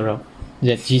Nazareth,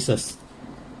 that Jesus.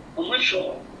 我们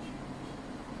所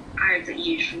爱的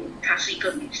耶稣，他是一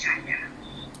个弥赛亚。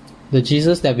The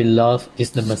Jesus that we love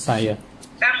is the Messiah.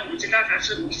 当我们知道他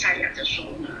是弥赛亚的时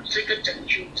候呢，是一个拯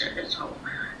救者的时候，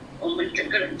我们整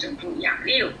个人真不一样。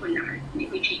你有困难，你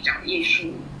会去找耶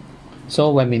稣。So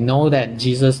when we know that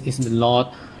Jesus is the Lord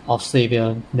of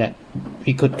Savior, that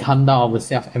we could calm down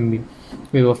ourselves and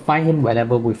we will find Him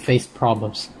whenever we face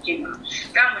problems. 对吗？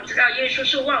当我们知道耶稣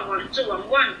是万王之王、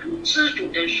万主之主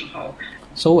的时候，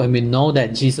 So when we know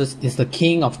that Jesus is the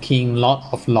King of Kings, Lord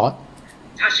of Lords,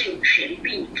 他是有权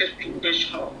柄的主的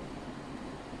时候，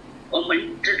我们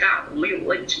知道我们有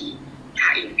问题，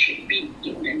他有权柄、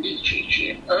有能力解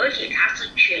决，而且他是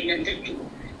全能的主，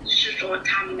是说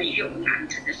他没有难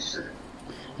成的事。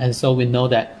and so we know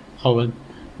that our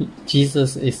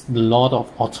Jesus is the Lord of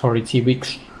authority,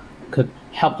 which could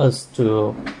help us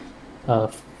to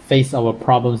face our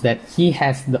problems, that He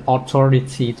has the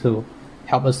authority to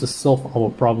help us to solve our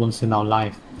problems in our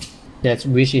life. That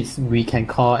which is we can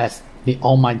call as the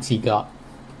Almighty God.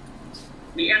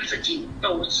 每样事情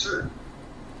都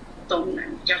能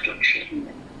叫做全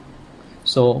能。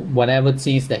So whatever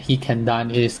things that He can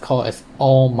do, it is called as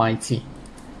Almighty.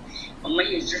 我们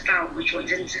也知道，我们所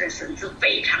认知的神是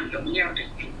非常荣耀的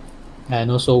主。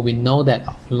And also we know that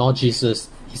our Lord Jesus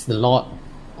is the Lord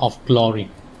of glory.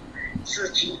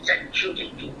 是行拯救的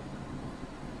主，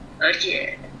而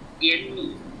且怜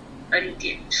悯、恩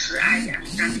典、慈爱良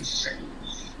善的神，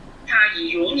他以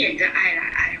永远的爱来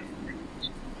爱我们。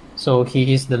So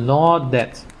He is the Lord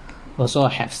that also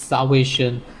has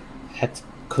salvation, that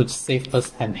could save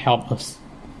us and help us.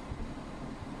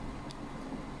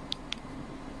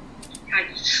 他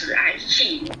以慈爱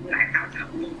吸引我们来到他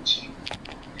面前，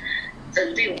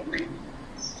针对我们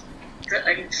的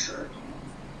恩慈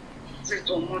是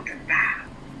多么的大。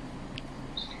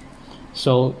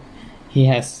So He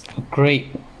has a great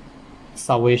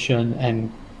salvation and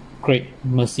great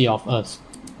mercy of us.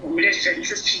 我们的神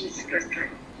是信实的神，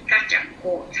他讲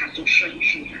过，他就顺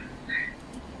序了。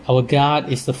Our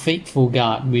God is a faithful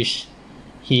God, which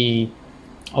He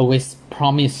always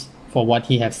promised for what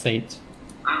He has said.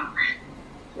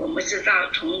 我们知道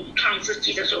从创世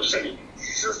纪的时候，神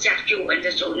施下救恩的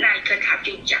时候，那一刻他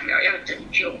就讲了要拯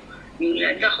救女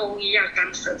人的后裔，要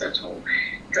当蛇的头，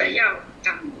这要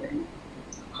长人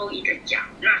后裔的脚。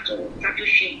那时候他就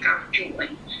宣告救恩，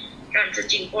但是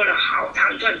经过了好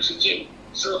长一段时间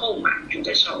之后满足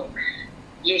的时候，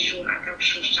耶稣来到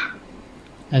世上。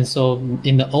And so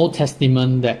in the Old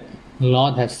Testament, that the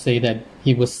Lord has said that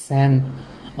He will send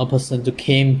a person to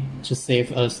came to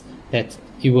save us, that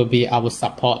it will be our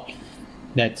support.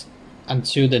 That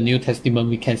until the New Testament,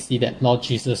 we can see that Lord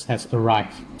Jesus has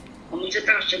arrived. 我们知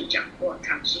道神讲过，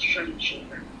他是顺属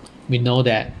的。We know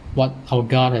that what our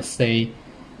God has said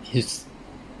is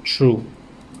true.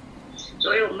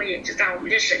 所以我们也知道，我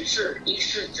们的神是医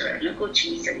治者，能够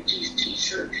行神迹奇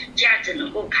事，这样子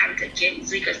能够看得见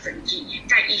这个神迹，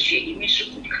在医学里面是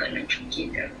不可能出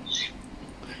现的。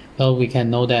So we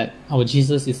can know that our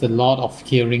Jesus is the Lord of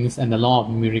healings and the Lord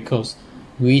of miracles,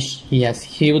 which He has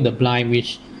healed the blind,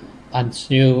 which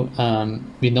until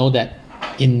we know that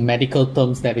in medical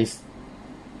terms that is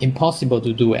impossible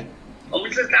to do it. 我们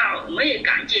知道，我们也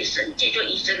感谢神，借着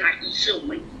医生来医治我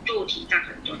们肉体上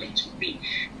很多的疾病，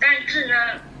但是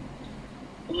呢，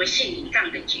我们心灵上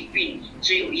的疾病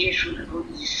只有耶稣能够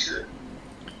医治。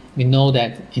We know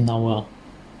that in our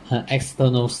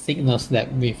external sickness that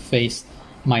we face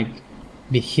might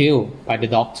be healed by the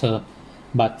doctor,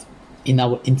 but in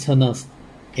our internal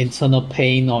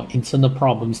pain or internal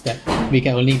problems that we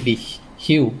can only be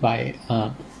healed by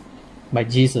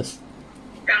Jesus.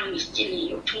 当你心里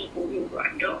有痛苦有软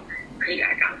弱，可以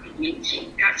来到主面前，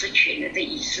他是全能的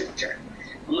医治者。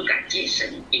我们感谢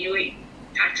神，因为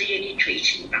他是愿意垂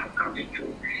听祷告的主，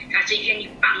他是愿意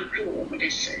帮助我们的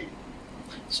神。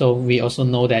So we also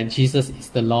know that Jesus is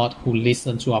the Lord who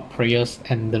listens to our prayers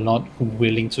and the Lord who is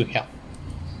willing to help.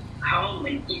 好，我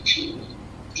们一起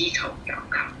低头祷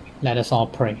告。Let us all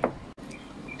pray.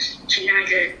 亲爱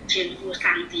的天父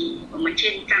上帝，我们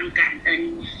献上感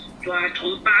恩。主啊，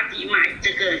从巴迪买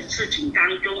这个事情当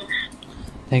中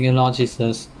Thank you, Lord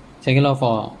Jesus. Thank you, Lord,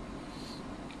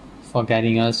 for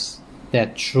guiding us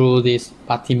that through this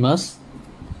Bartimaeus,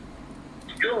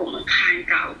 主，我们看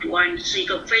到主啊，你是一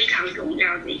个非常荣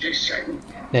耀的一个神。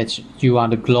that you are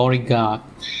the glory God,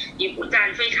 你不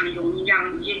但非常荣耀，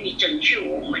你愿意拯救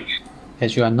我们。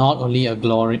that you are not only a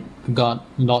glory God,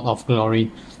 Lord of glory,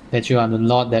 that you are the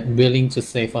Lord that willing to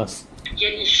save us,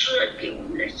 愿意施恩给我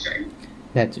们的神。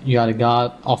that you are the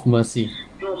God of mercy.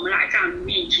 主，我们来到你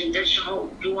面前的时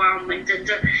候，主啊，我们真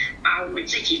正把我们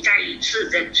自己再一次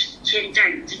的牵在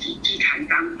你自己祭坛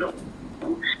当中。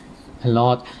And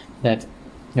Lord, that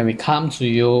when we come to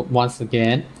you once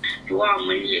again, 主啊，我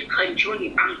们也恳求你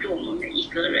帮助我们每一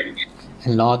个人，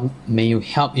 and Lord, may you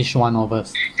help each one of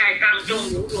us. 在当中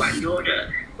有软弱的，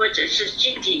或者是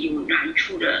身体有难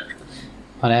处的，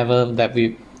 Whatever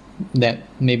that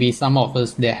maybe some of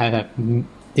us that have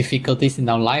difficulties in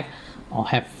our life or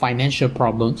have financial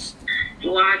problems,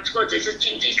 主啊，或者是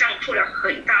经济上出了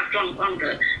很大状况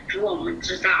的，主，我们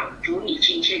知道，主你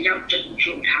今天要拯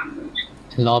救他们，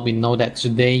 and Lord, we know that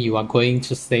today you are going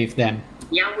to save them,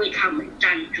 你要为他们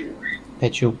站住，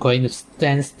 that you're going to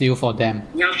stand still for them.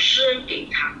 你要施恩给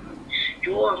他们。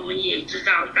主，我们也知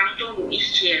道当中有一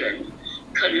些人，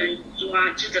可能主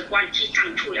啊，这个关系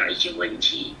上出了一些问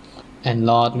题， And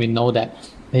Lord, we know that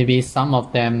maybe some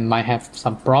of them might have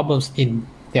some problems in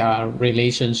their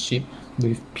relationship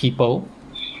with people.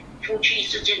 夫妻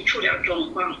之间出了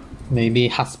状况， Maybe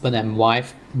husband and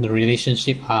wife, the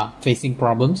relationship are facing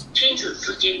problems. 亲子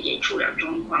之间也出了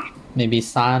状况， Maybe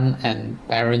son and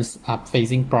parents are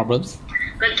facing problems.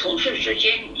 跟同事之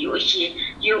间有一些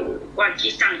关系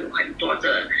上有很多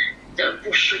的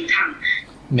不顺畅。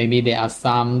 Maybe there are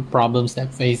some problems that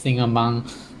facing among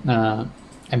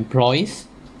employees.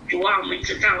 主啊，我们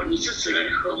知道你是使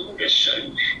人和睦的神。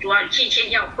主啊，今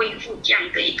天要恢复这样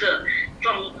的一个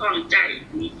状况，在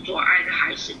你所爱的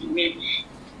孩子里面。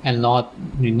 And Lord,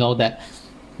 we know that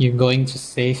you're going to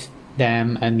save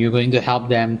them and you're going to help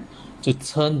them to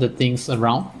turn the things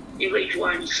around. 因为主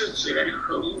啊，你是使人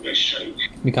和睦的神，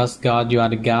 Because God, you are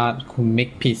the God who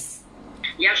make peace.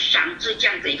 你要赏赐这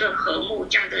样的一个和睦、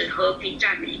这样的和平，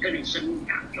在每一个人生命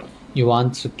当中。 You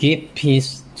want to give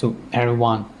peace to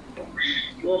everyone.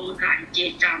 主，我们感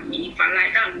谢赞美，凡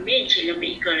来到你面前的每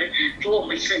一个人，主，我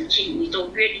们深信你都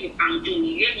愿意帮助，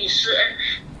你愿意施恩。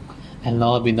 And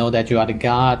Lord, we know that you are the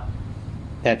God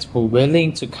that were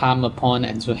willing to come upon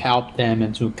and to help them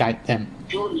and to guide them.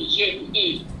 主你愿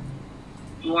意，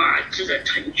主啊，值得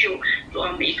成就，主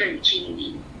啊，每个人经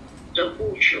历的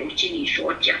呼求，经历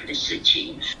所讲的事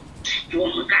情。主，我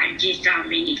们感谢赞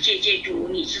美你，谢谢主，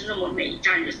你是那么美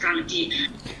善的上帝。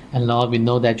And Lord, we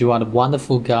know that you are the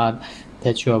wonderful God,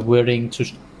 that you are willing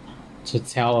to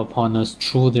tell upon us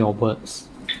through your words.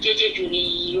 谢谢主，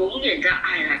你永远的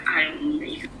爱来爱我们每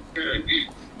一个人。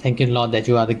Thank you, Lord, that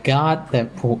you are the God that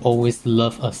will always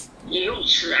love us. 也用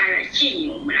慈爱来吸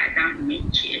引我们来到你面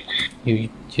前。You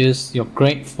use your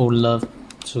grateful love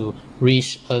to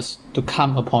reach us, to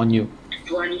come upon you.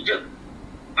 主啊，你这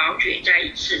宝血再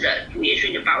一次的，主耶稣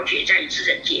你的宝血再一次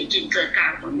的洁净遮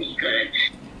盖我们每一个人。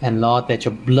And Lord, that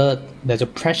your blood, that your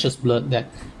precious blood that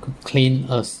could clean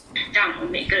us. 让我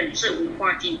们每个人自我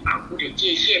划定保护的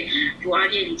界限。主啊，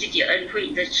愿你自己恩惠、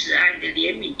你的慈爱、你的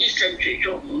怜悯一生追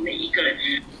踪我们每一个人。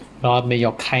Lord, may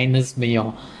your kindness, may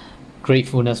your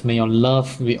gratefulness, may your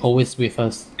love be always with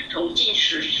us. 从今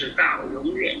时直到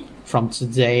永远。From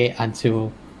today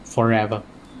until forever.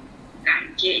 感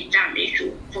谢赞美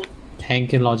主。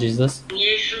Thank you, Lord Jesus.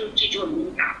 耶稣基督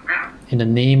名祷告。In the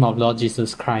name of Lord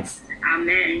Jesus Christ.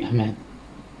 Amen. Amen.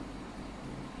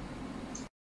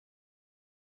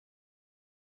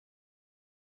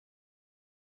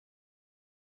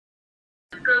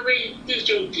 各位弟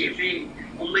兄姐妹，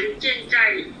我们现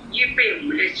在预备我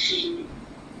们的心，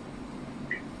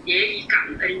也以感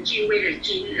恩敬畏的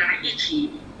心来一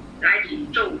起来领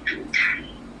受主餐。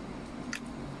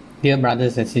Dear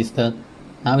brothers and sisters,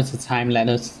 now is the time. Let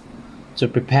us to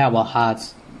prepare our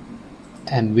hearts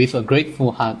and with a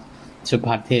grateful heart to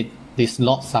partake this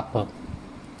Lord's Supper.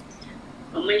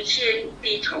 我们先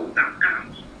低头祷告。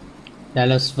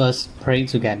Let us first pray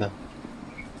together.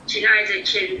 亲爱的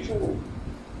天父，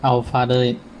 Our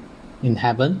Father in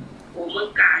heaven, 我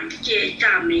们感谢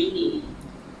赞美你，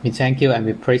 we thank you and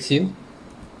we praise you,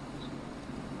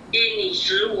 因你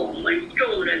使我们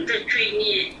众人的罪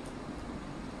孽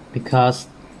because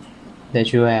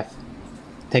that you have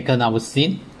taken our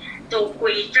sin 都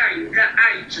归在你的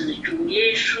爱子主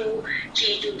耶稣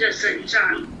基督的身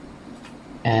上。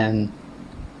and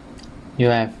you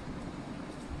have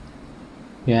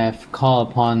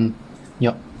called upon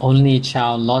your only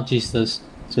child, Lord Jesus,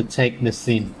 to take the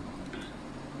sin.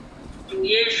 主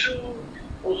耶稣，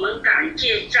我们感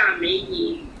谢赞美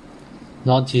你，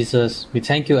 Lord Jesus, we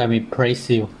thank you and we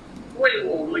praise you 为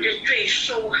我们的罪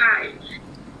受害，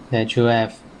 that you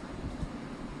have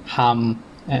harmed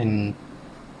and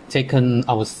taken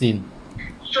our sin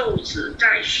受死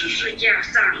在十字架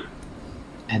上。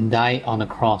 and died on the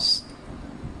cross.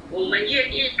 我们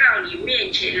愿意到你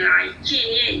面前来纪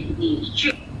念你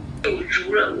救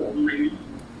赎了我们。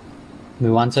 We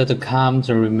wanted to come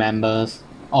to remember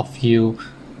of you,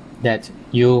 that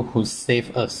you who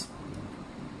saved us.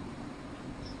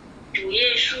 主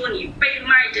耶稣，你被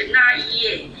卖的那一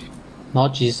夜，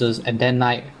 Lord Jesus, at that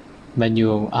night when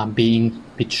you are being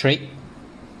betrayed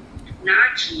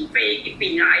拿起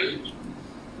饼来，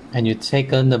 and you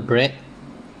taken the bread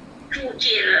注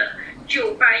解了，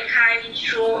就掰开，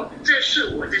说：“这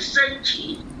是我的身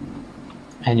体，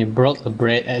 and you broke the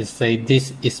bread and say,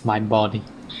 this is my body.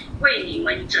 为你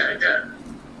们折的，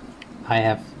 I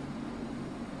have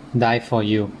died for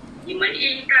you. 你们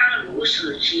应当如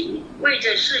此行，为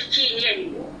的是纪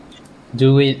念我。”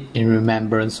 Do it in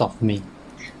remembrance of me.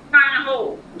 饭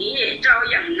后，你也照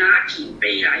样拿起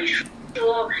杯来说：“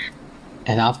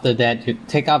 And after that, you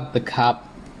take up the cup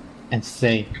and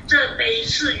say, 这杯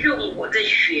是用我的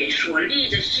血所立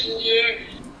的新约。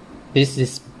 this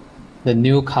is the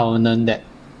new covenant that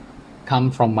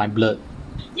come from my blood.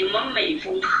 你们每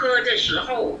逢喝的时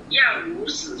候，要如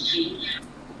此行，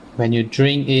 When you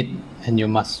drink it, and you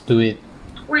must do it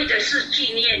为的是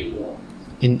纪念我。”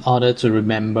 in order to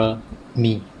remember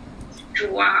me.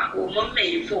 主啊，我们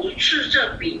每逢吃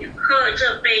这饼、喝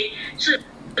这杯，是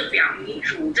表明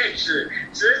主的旨，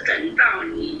只等到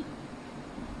你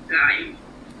来。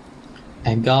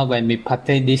 And God, when we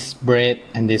partake this bread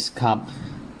and this cup,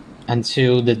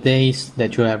 until the days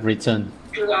that you have returned.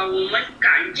 主啊，我们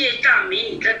感谢赞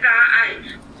美你的大爱。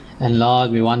 And Lord,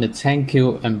 we want to thank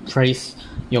you and praise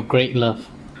your great love.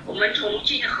 我们从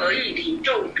今合意领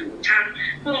受主餐，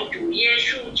奉主耶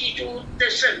稣基督的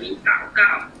圣名祷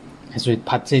告。 As we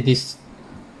partake this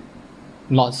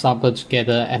Lord's Supper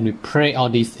together, and we pray all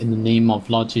this in the name of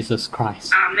Lord Jesus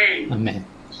Christ. 阿门。 Amen.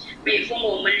 每逢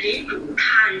我们领主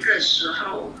餐的时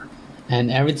候， And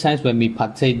every time when we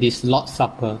partake this Lord's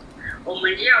Supper, 我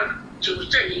们要求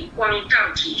圣灵光照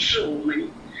启示我们，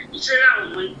以致让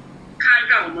我们看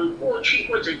到我们过去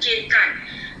或者现在，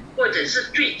或者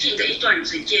是最近的一段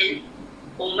时间，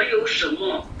我们有什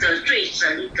么得罪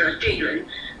神、得罪人，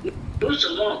有什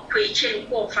么亏欠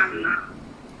过犯吗？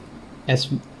 As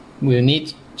we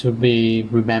need to be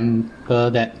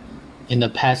remember that in the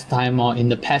past time or in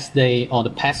the past day or the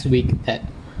past week that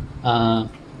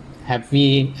have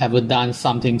we ever done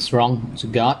something wrong to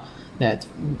God that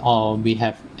or we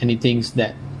have anything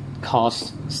that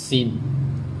cause sin.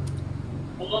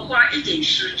 我们花一点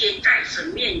时间在神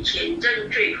面前认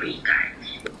罪悔改。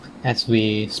As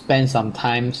we spend some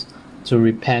time to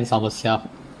repent ourselves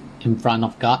in front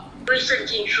of God. 因为圣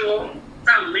经说，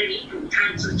当我们离主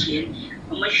餐之前，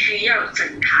我们需要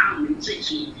审查我们自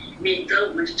己，免得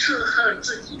我们斥喝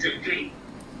自己的罪。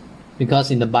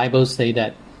Because in the Bible say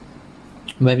that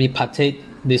when we partake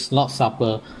this Lord's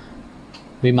Supper,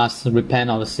 we must repent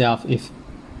ourselves. If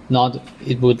not,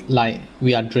 it would like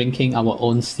we are drinking our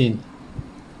own sin.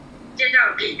 现在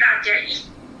我给大家一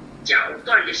小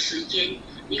段的时间，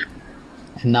你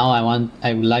And now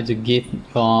I would like to give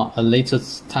you a little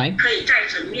time. 可以在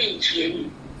神面前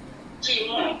静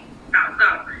默祷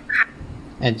告，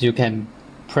 And you can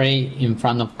pray in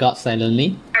front of God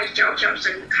silently. 开小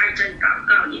声开声祷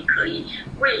告，也可以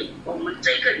为我们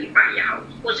这个礼拜也好，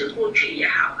或者过去也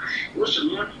好，有什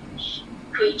么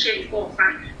亏欠过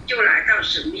犯，就来到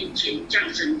神面前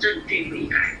向神认罪悔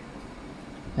改。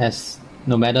As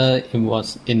no matter it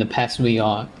was in the past week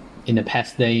or in the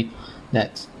past day,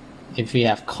 that if we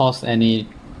have caused any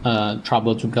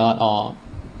trouble to God or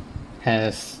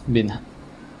has been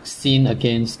sin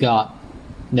against God,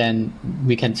 then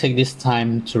we can take this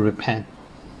time to repent.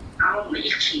 然后我们一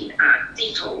起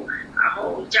低头，然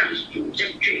后向主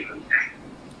认罪悔改。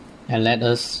And let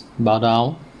us bow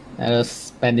down. Let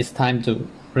us spend this time to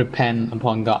repent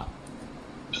upon God.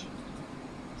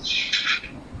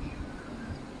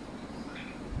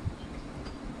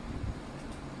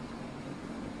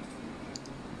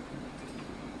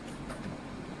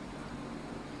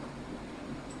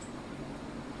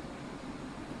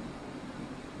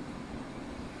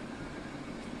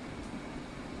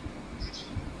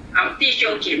 好，弟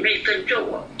兄姐妹跟着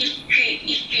我一句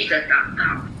一句的祷告。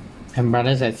And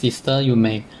brothers and sisters, you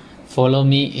may follow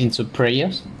me into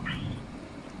prayers.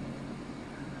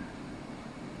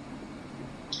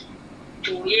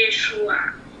 主耶稣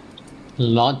啊，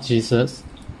 Lord Jesus,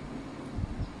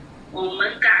 我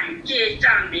们感谢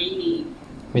赞美你。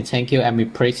 we thank you and we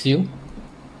praise you.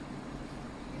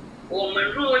 我们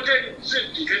若认自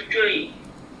己的罪，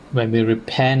 When we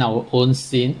repent our own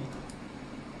sin,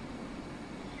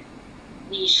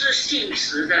 你是信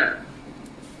实的，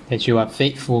 that you are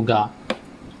faithful, God.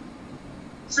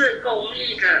 是公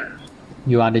义的，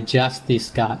 You are the justice,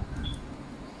 God.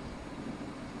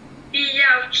 必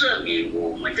要赦免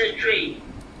我们的罪，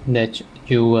 That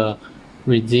you will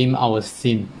redeem our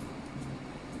sin,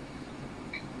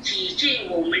 洗净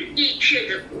我们一切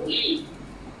的不义。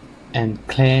 and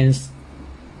cleanse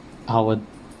our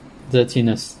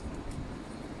dirtiness.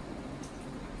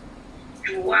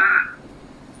 主啊，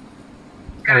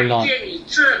感谢你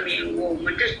赦免我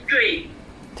们的罪，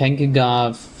 Thank you,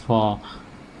 God, for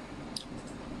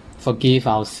forgive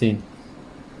our sin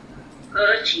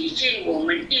而洗净我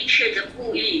们一切的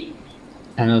不义。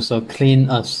 and also clean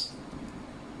us.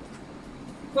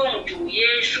 奉主耶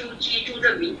稣基督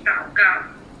的名祷告，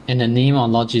 In the name of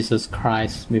Lord Jesus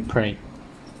Christ, we pray.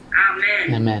 阿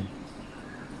门。 Amen.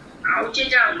 好，现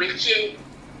在我们先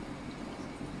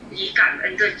以感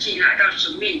恩的心来到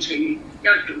神面前，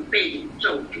要准备领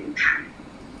受主餐。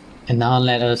 And now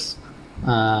let us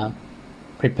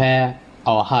prepare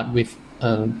our heart with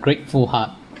a grateful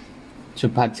heart to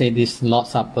partake this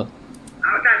Lord's Supper.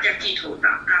 好，大家低头祷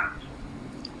告。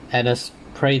 Let us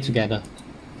pray together.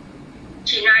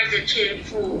 亲爱的天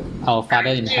父， Our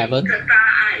Father in 感谢 heaven, 你的大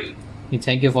爱， we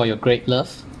thank you for your great love.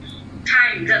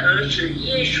 差你的儿子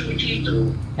耶稣基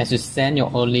督 As you send your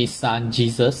only Son,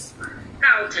 Jesus,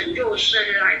 道成肉身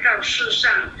来到世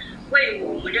上，为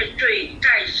我们的罪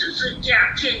在十字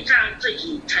架献上自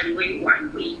己，成为挽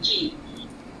回祭。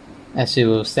 as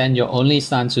you send your only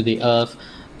Son to the earth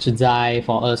to die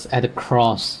for us at the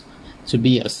cross, to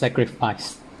be a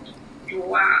sacrifice.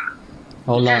 主啊，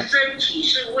 O 你的 Lord, 身体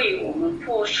是为我们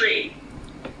破碎，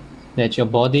 that your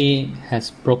body has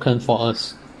broken for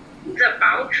us, 你的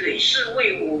宝血是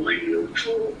为我们流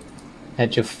出。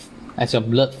 as your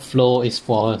blood flow is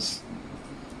for us.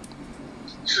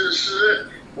 此时，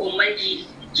我们以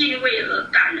敬畏和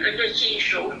感恩的心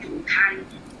守主餐，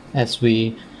 As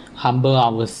we humble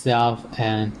ourselves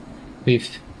and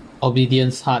with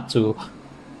obedience heart to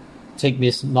take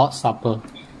this Lord's Supper,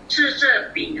 吃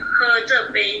这饼，喝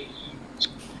这杯，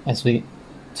 as we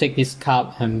take this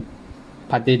cup and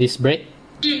partake this bread,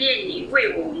 纪念你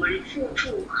为我们付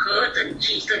出何等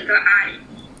极深的爱。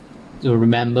To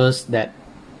remember that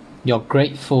your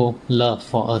grateful love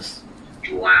for us.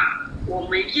 主啊，我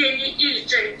们愿意一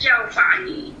生效法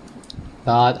你。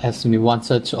God, as we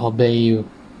wanted to obey you.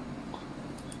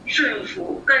 顺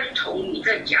服跟从你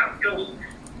的脚中。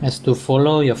As to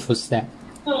follow your footsteps.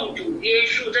 奉主耶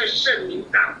稣的圣名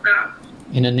祷告。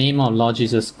In the name of Lord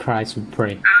Jesus Christ we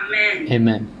pray. Amen.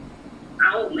 Amen.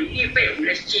 然后我们预备我们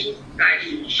的心来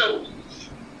领受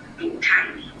主餐。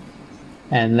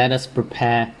And let us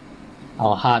prepare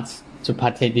our hearts to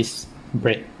partake this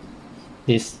bread,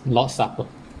 this Lord's Supper.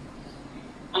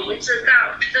 我们知道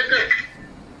这个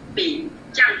饼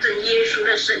象征耶稣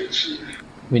的身体。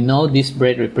We know this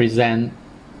bread represents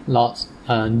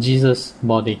Jesus'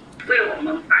 body 为我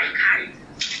们掰开。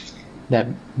that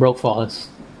broke for us.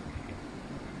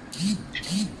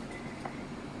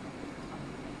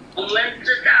 我们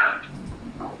知道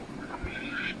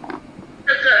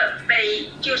这个杯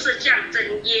就是象征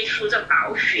耶稣的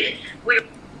宝血为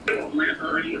我们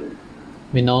而流。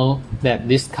We know that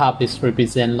this cup is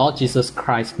represent Lord Jesus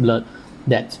Christ's blood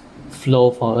that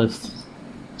flow for us.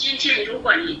 今天如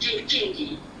果你进敬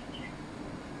礼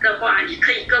的话，你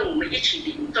可以跟我们一起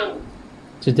领受。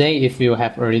Today, if you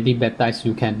have already baptized,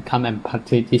 you can come and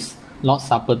partake this Lord's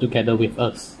Supper together with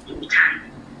us. 主餐。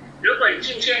如果你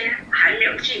今天还没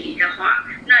有敬礼的话，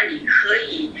那你可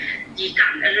以以感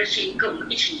恩的心跟我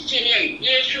们一起纪念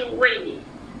耶稣为你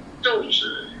受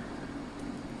死。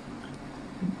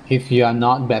If you are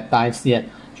not baptized yet,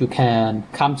 you can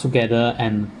come together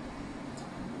and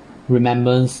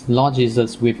remember Lord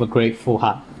Jesus with a grateful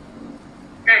heart.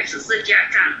 在十字架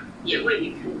上也为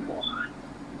你复活。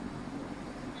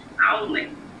好，我们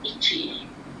一起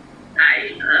来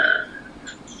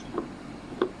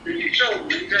领受我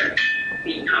们的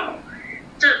饼号。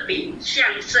这饼象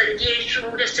征耶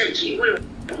稣的身体为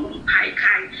我们排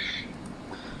开。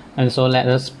And so let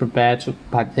us prepare to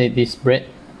partake this bread,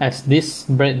 as this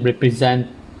bread represents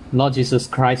Lord Jesus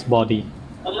Christ's body.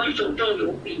 我们手中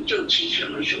有饼，就提起我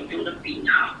们手中的饼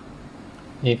号。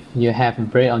If you have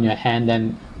bread on your hand,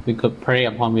 then we could pray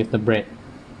upon with the bread.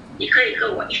 你可以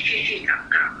跟我一起去祷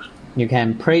告。You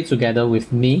can pray together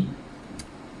with me.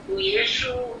 主耶稣，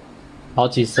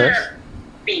 Lord Jesus, 这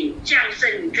饼降生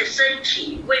你的身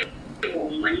体为我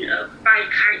们而掰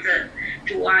开的。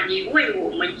主啊，你为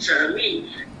我们舍命。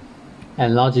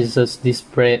and Lord Jesus, this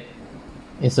bread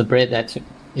is a bread that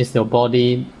is your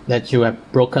body that you have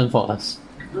broken for us.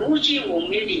 如今我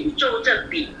们领受这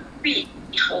饼，必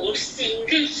同心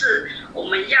立志，我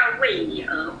们要为你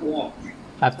而活。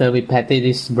After we partake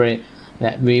this bread,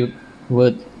 that we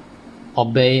would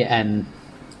obey and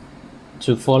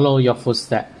to follow your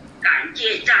footsteps. 感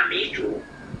谢赞美主。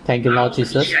 Thank you, Lord 好，我们一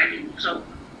Jesus. 起来领受。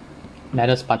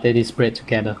 Let us partake this bread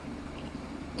together.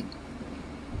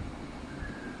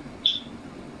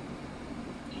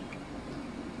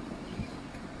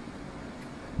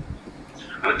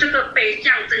 好，这个杯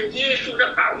象征耶稣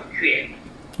的宝血。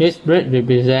 This bread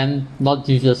represents Lord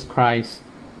Jesus Christ's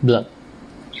blood.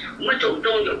 我们手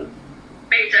中有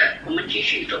背着，我们继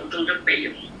续手中的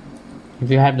杯。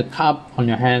 If you have the cup on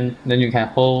your hand, then you can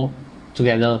hold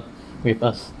together with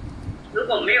us. 如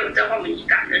果没有的话，我们以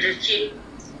感恩的心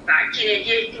来纪念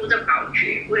耶稣的宝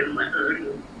血为我们而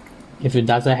流。 If you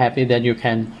doesn't have it, then you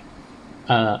can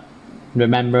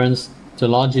remembrance the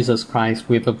Lord Jesus Christ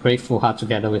with a grateful heart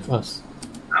together with us.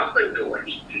 好，跟着我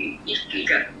一句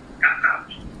的祷告。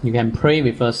 You can pray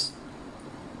with us.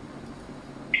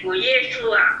 主耶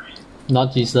稣啊，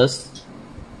 Lord Jesus,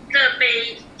 这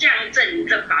杯象征你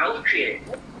的宝血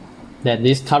that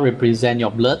this cup represents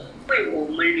your blood 为我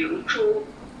们流出。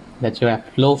 that you have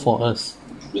flowed for us.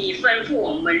 你吩咐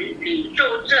我们领受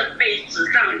这杯，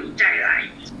直到你再来。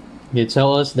 You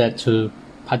tell us that to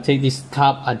partake this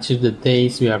cup until the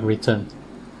days you have returned.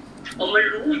 我们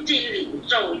如今领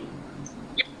受，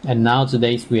 And now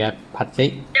today we have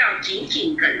partake, 要紧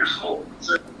紧等候，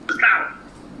直到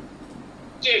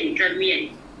见你的面。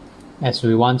 as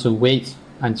we want to wait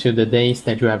until the days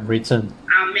that you have returned.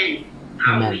 阿门。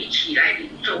好， Amen. 我们一起来领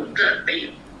受这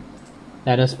杯。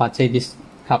 Let us partake this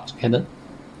cup together.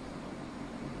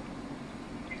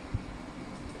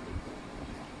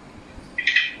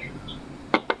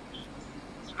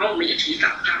 好，我们一起祷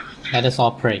告。 Let us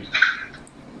all pray.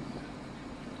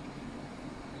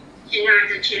 亲爱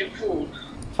的天父，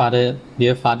 Father,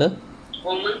 dear Father,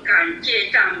 我们感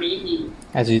谢赞美你，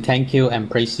 as we thank you and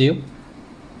praise you,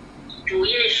 主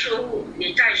耶稣，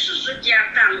你在十字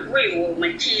架上为我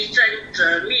们牺牲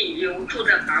舍命流出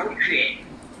的宝血，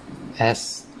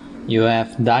 as you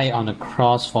have died on the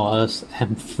cross for us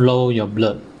and flow your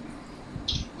blood.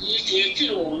 以洁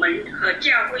净我们和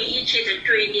教会一切的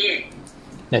罪孽。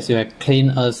That you have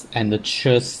cleaned us and the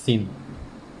church sin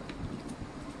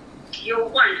忧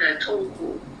患和痛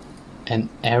苦。and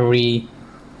every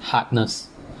hardness.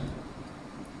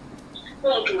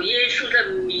 奉主耶稣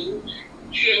的名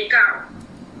宣告，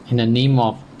 In the name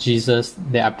of Jesus,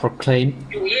 that I proclaim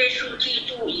主耶稣基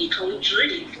督已从死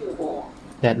里复活。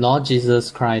that Lord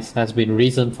Jesus Christ has been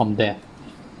risen from death.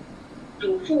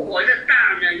 主复活的大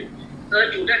能和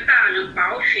主的大能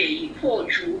宝血已破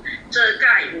除遮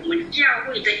盖我们教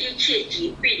会的一切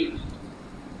疾病。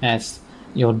As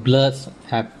your blood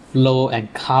have flowed and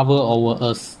covered over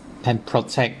us and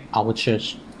protect our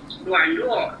church. 软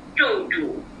弱、咒诅、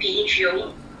贫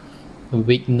穷、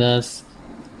 Weakness,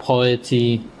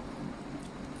 poverty,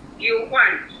 忧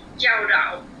患、搅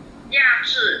扰、压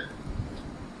制，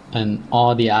 and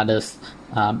all the others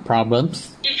problems,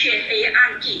 一切黑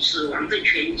暗及死亡的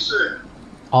权势，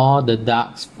 all the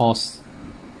dark force.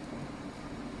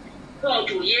 奉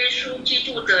主耶稣基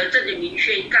督得胜的名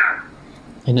宣告，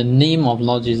 In the name of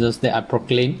Lord Jesus, that I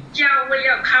proclaim, 教会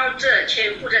要靠这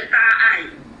全部的大爱，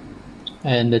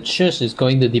 and the church is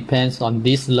going to depend on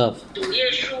this love 主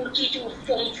耶稣基督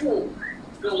丰富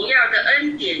荣耀的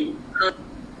恩典和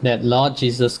that Lord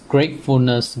Jesus'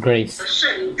 gratefulness, grace,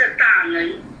 圣灵的大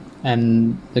能，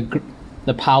 and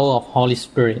the power of Holy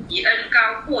Spirit 以恩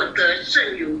高获得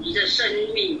圣有余的生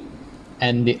命，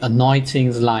 and the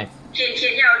anointing's life, 天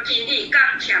天要经历刚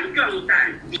强壮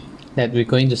胆， that we're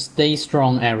going to stay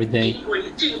strong every day 灵魂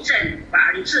敬正，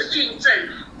凡事敬正，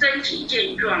身体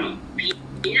健壮，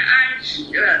平安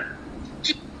喜乐，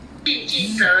尽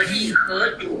心得力，合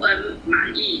主恩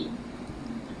满意。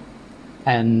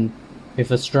 and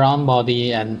with a strong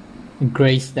body and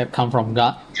grace that come from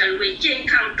God, 成为健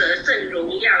康得胜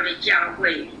荣耀的教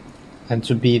会， and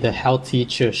to be the healthy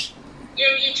church, 愿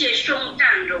一切颂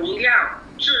赞荣耀、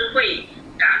智慧、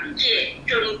感谢、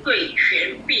尊贵、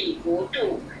权柄、国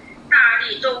度、大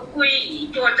力都归于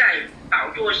坐在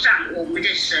宝座上我们的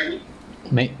神。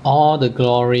 may all the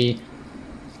glory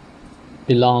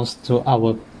belongs to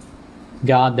our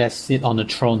God that sit on the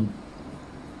throne,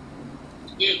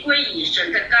 也归于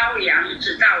神的羔羊，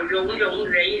直到永永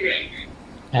远远。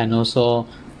 and also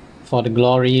for the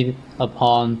glory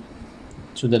upon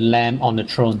to the Lamb on the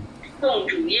throne. 奉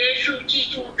主耶稣基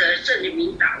督得胜的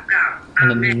名祷告， In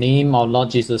阿 the 门。 name of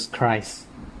Lord Jesus Christ.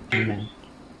 Amen.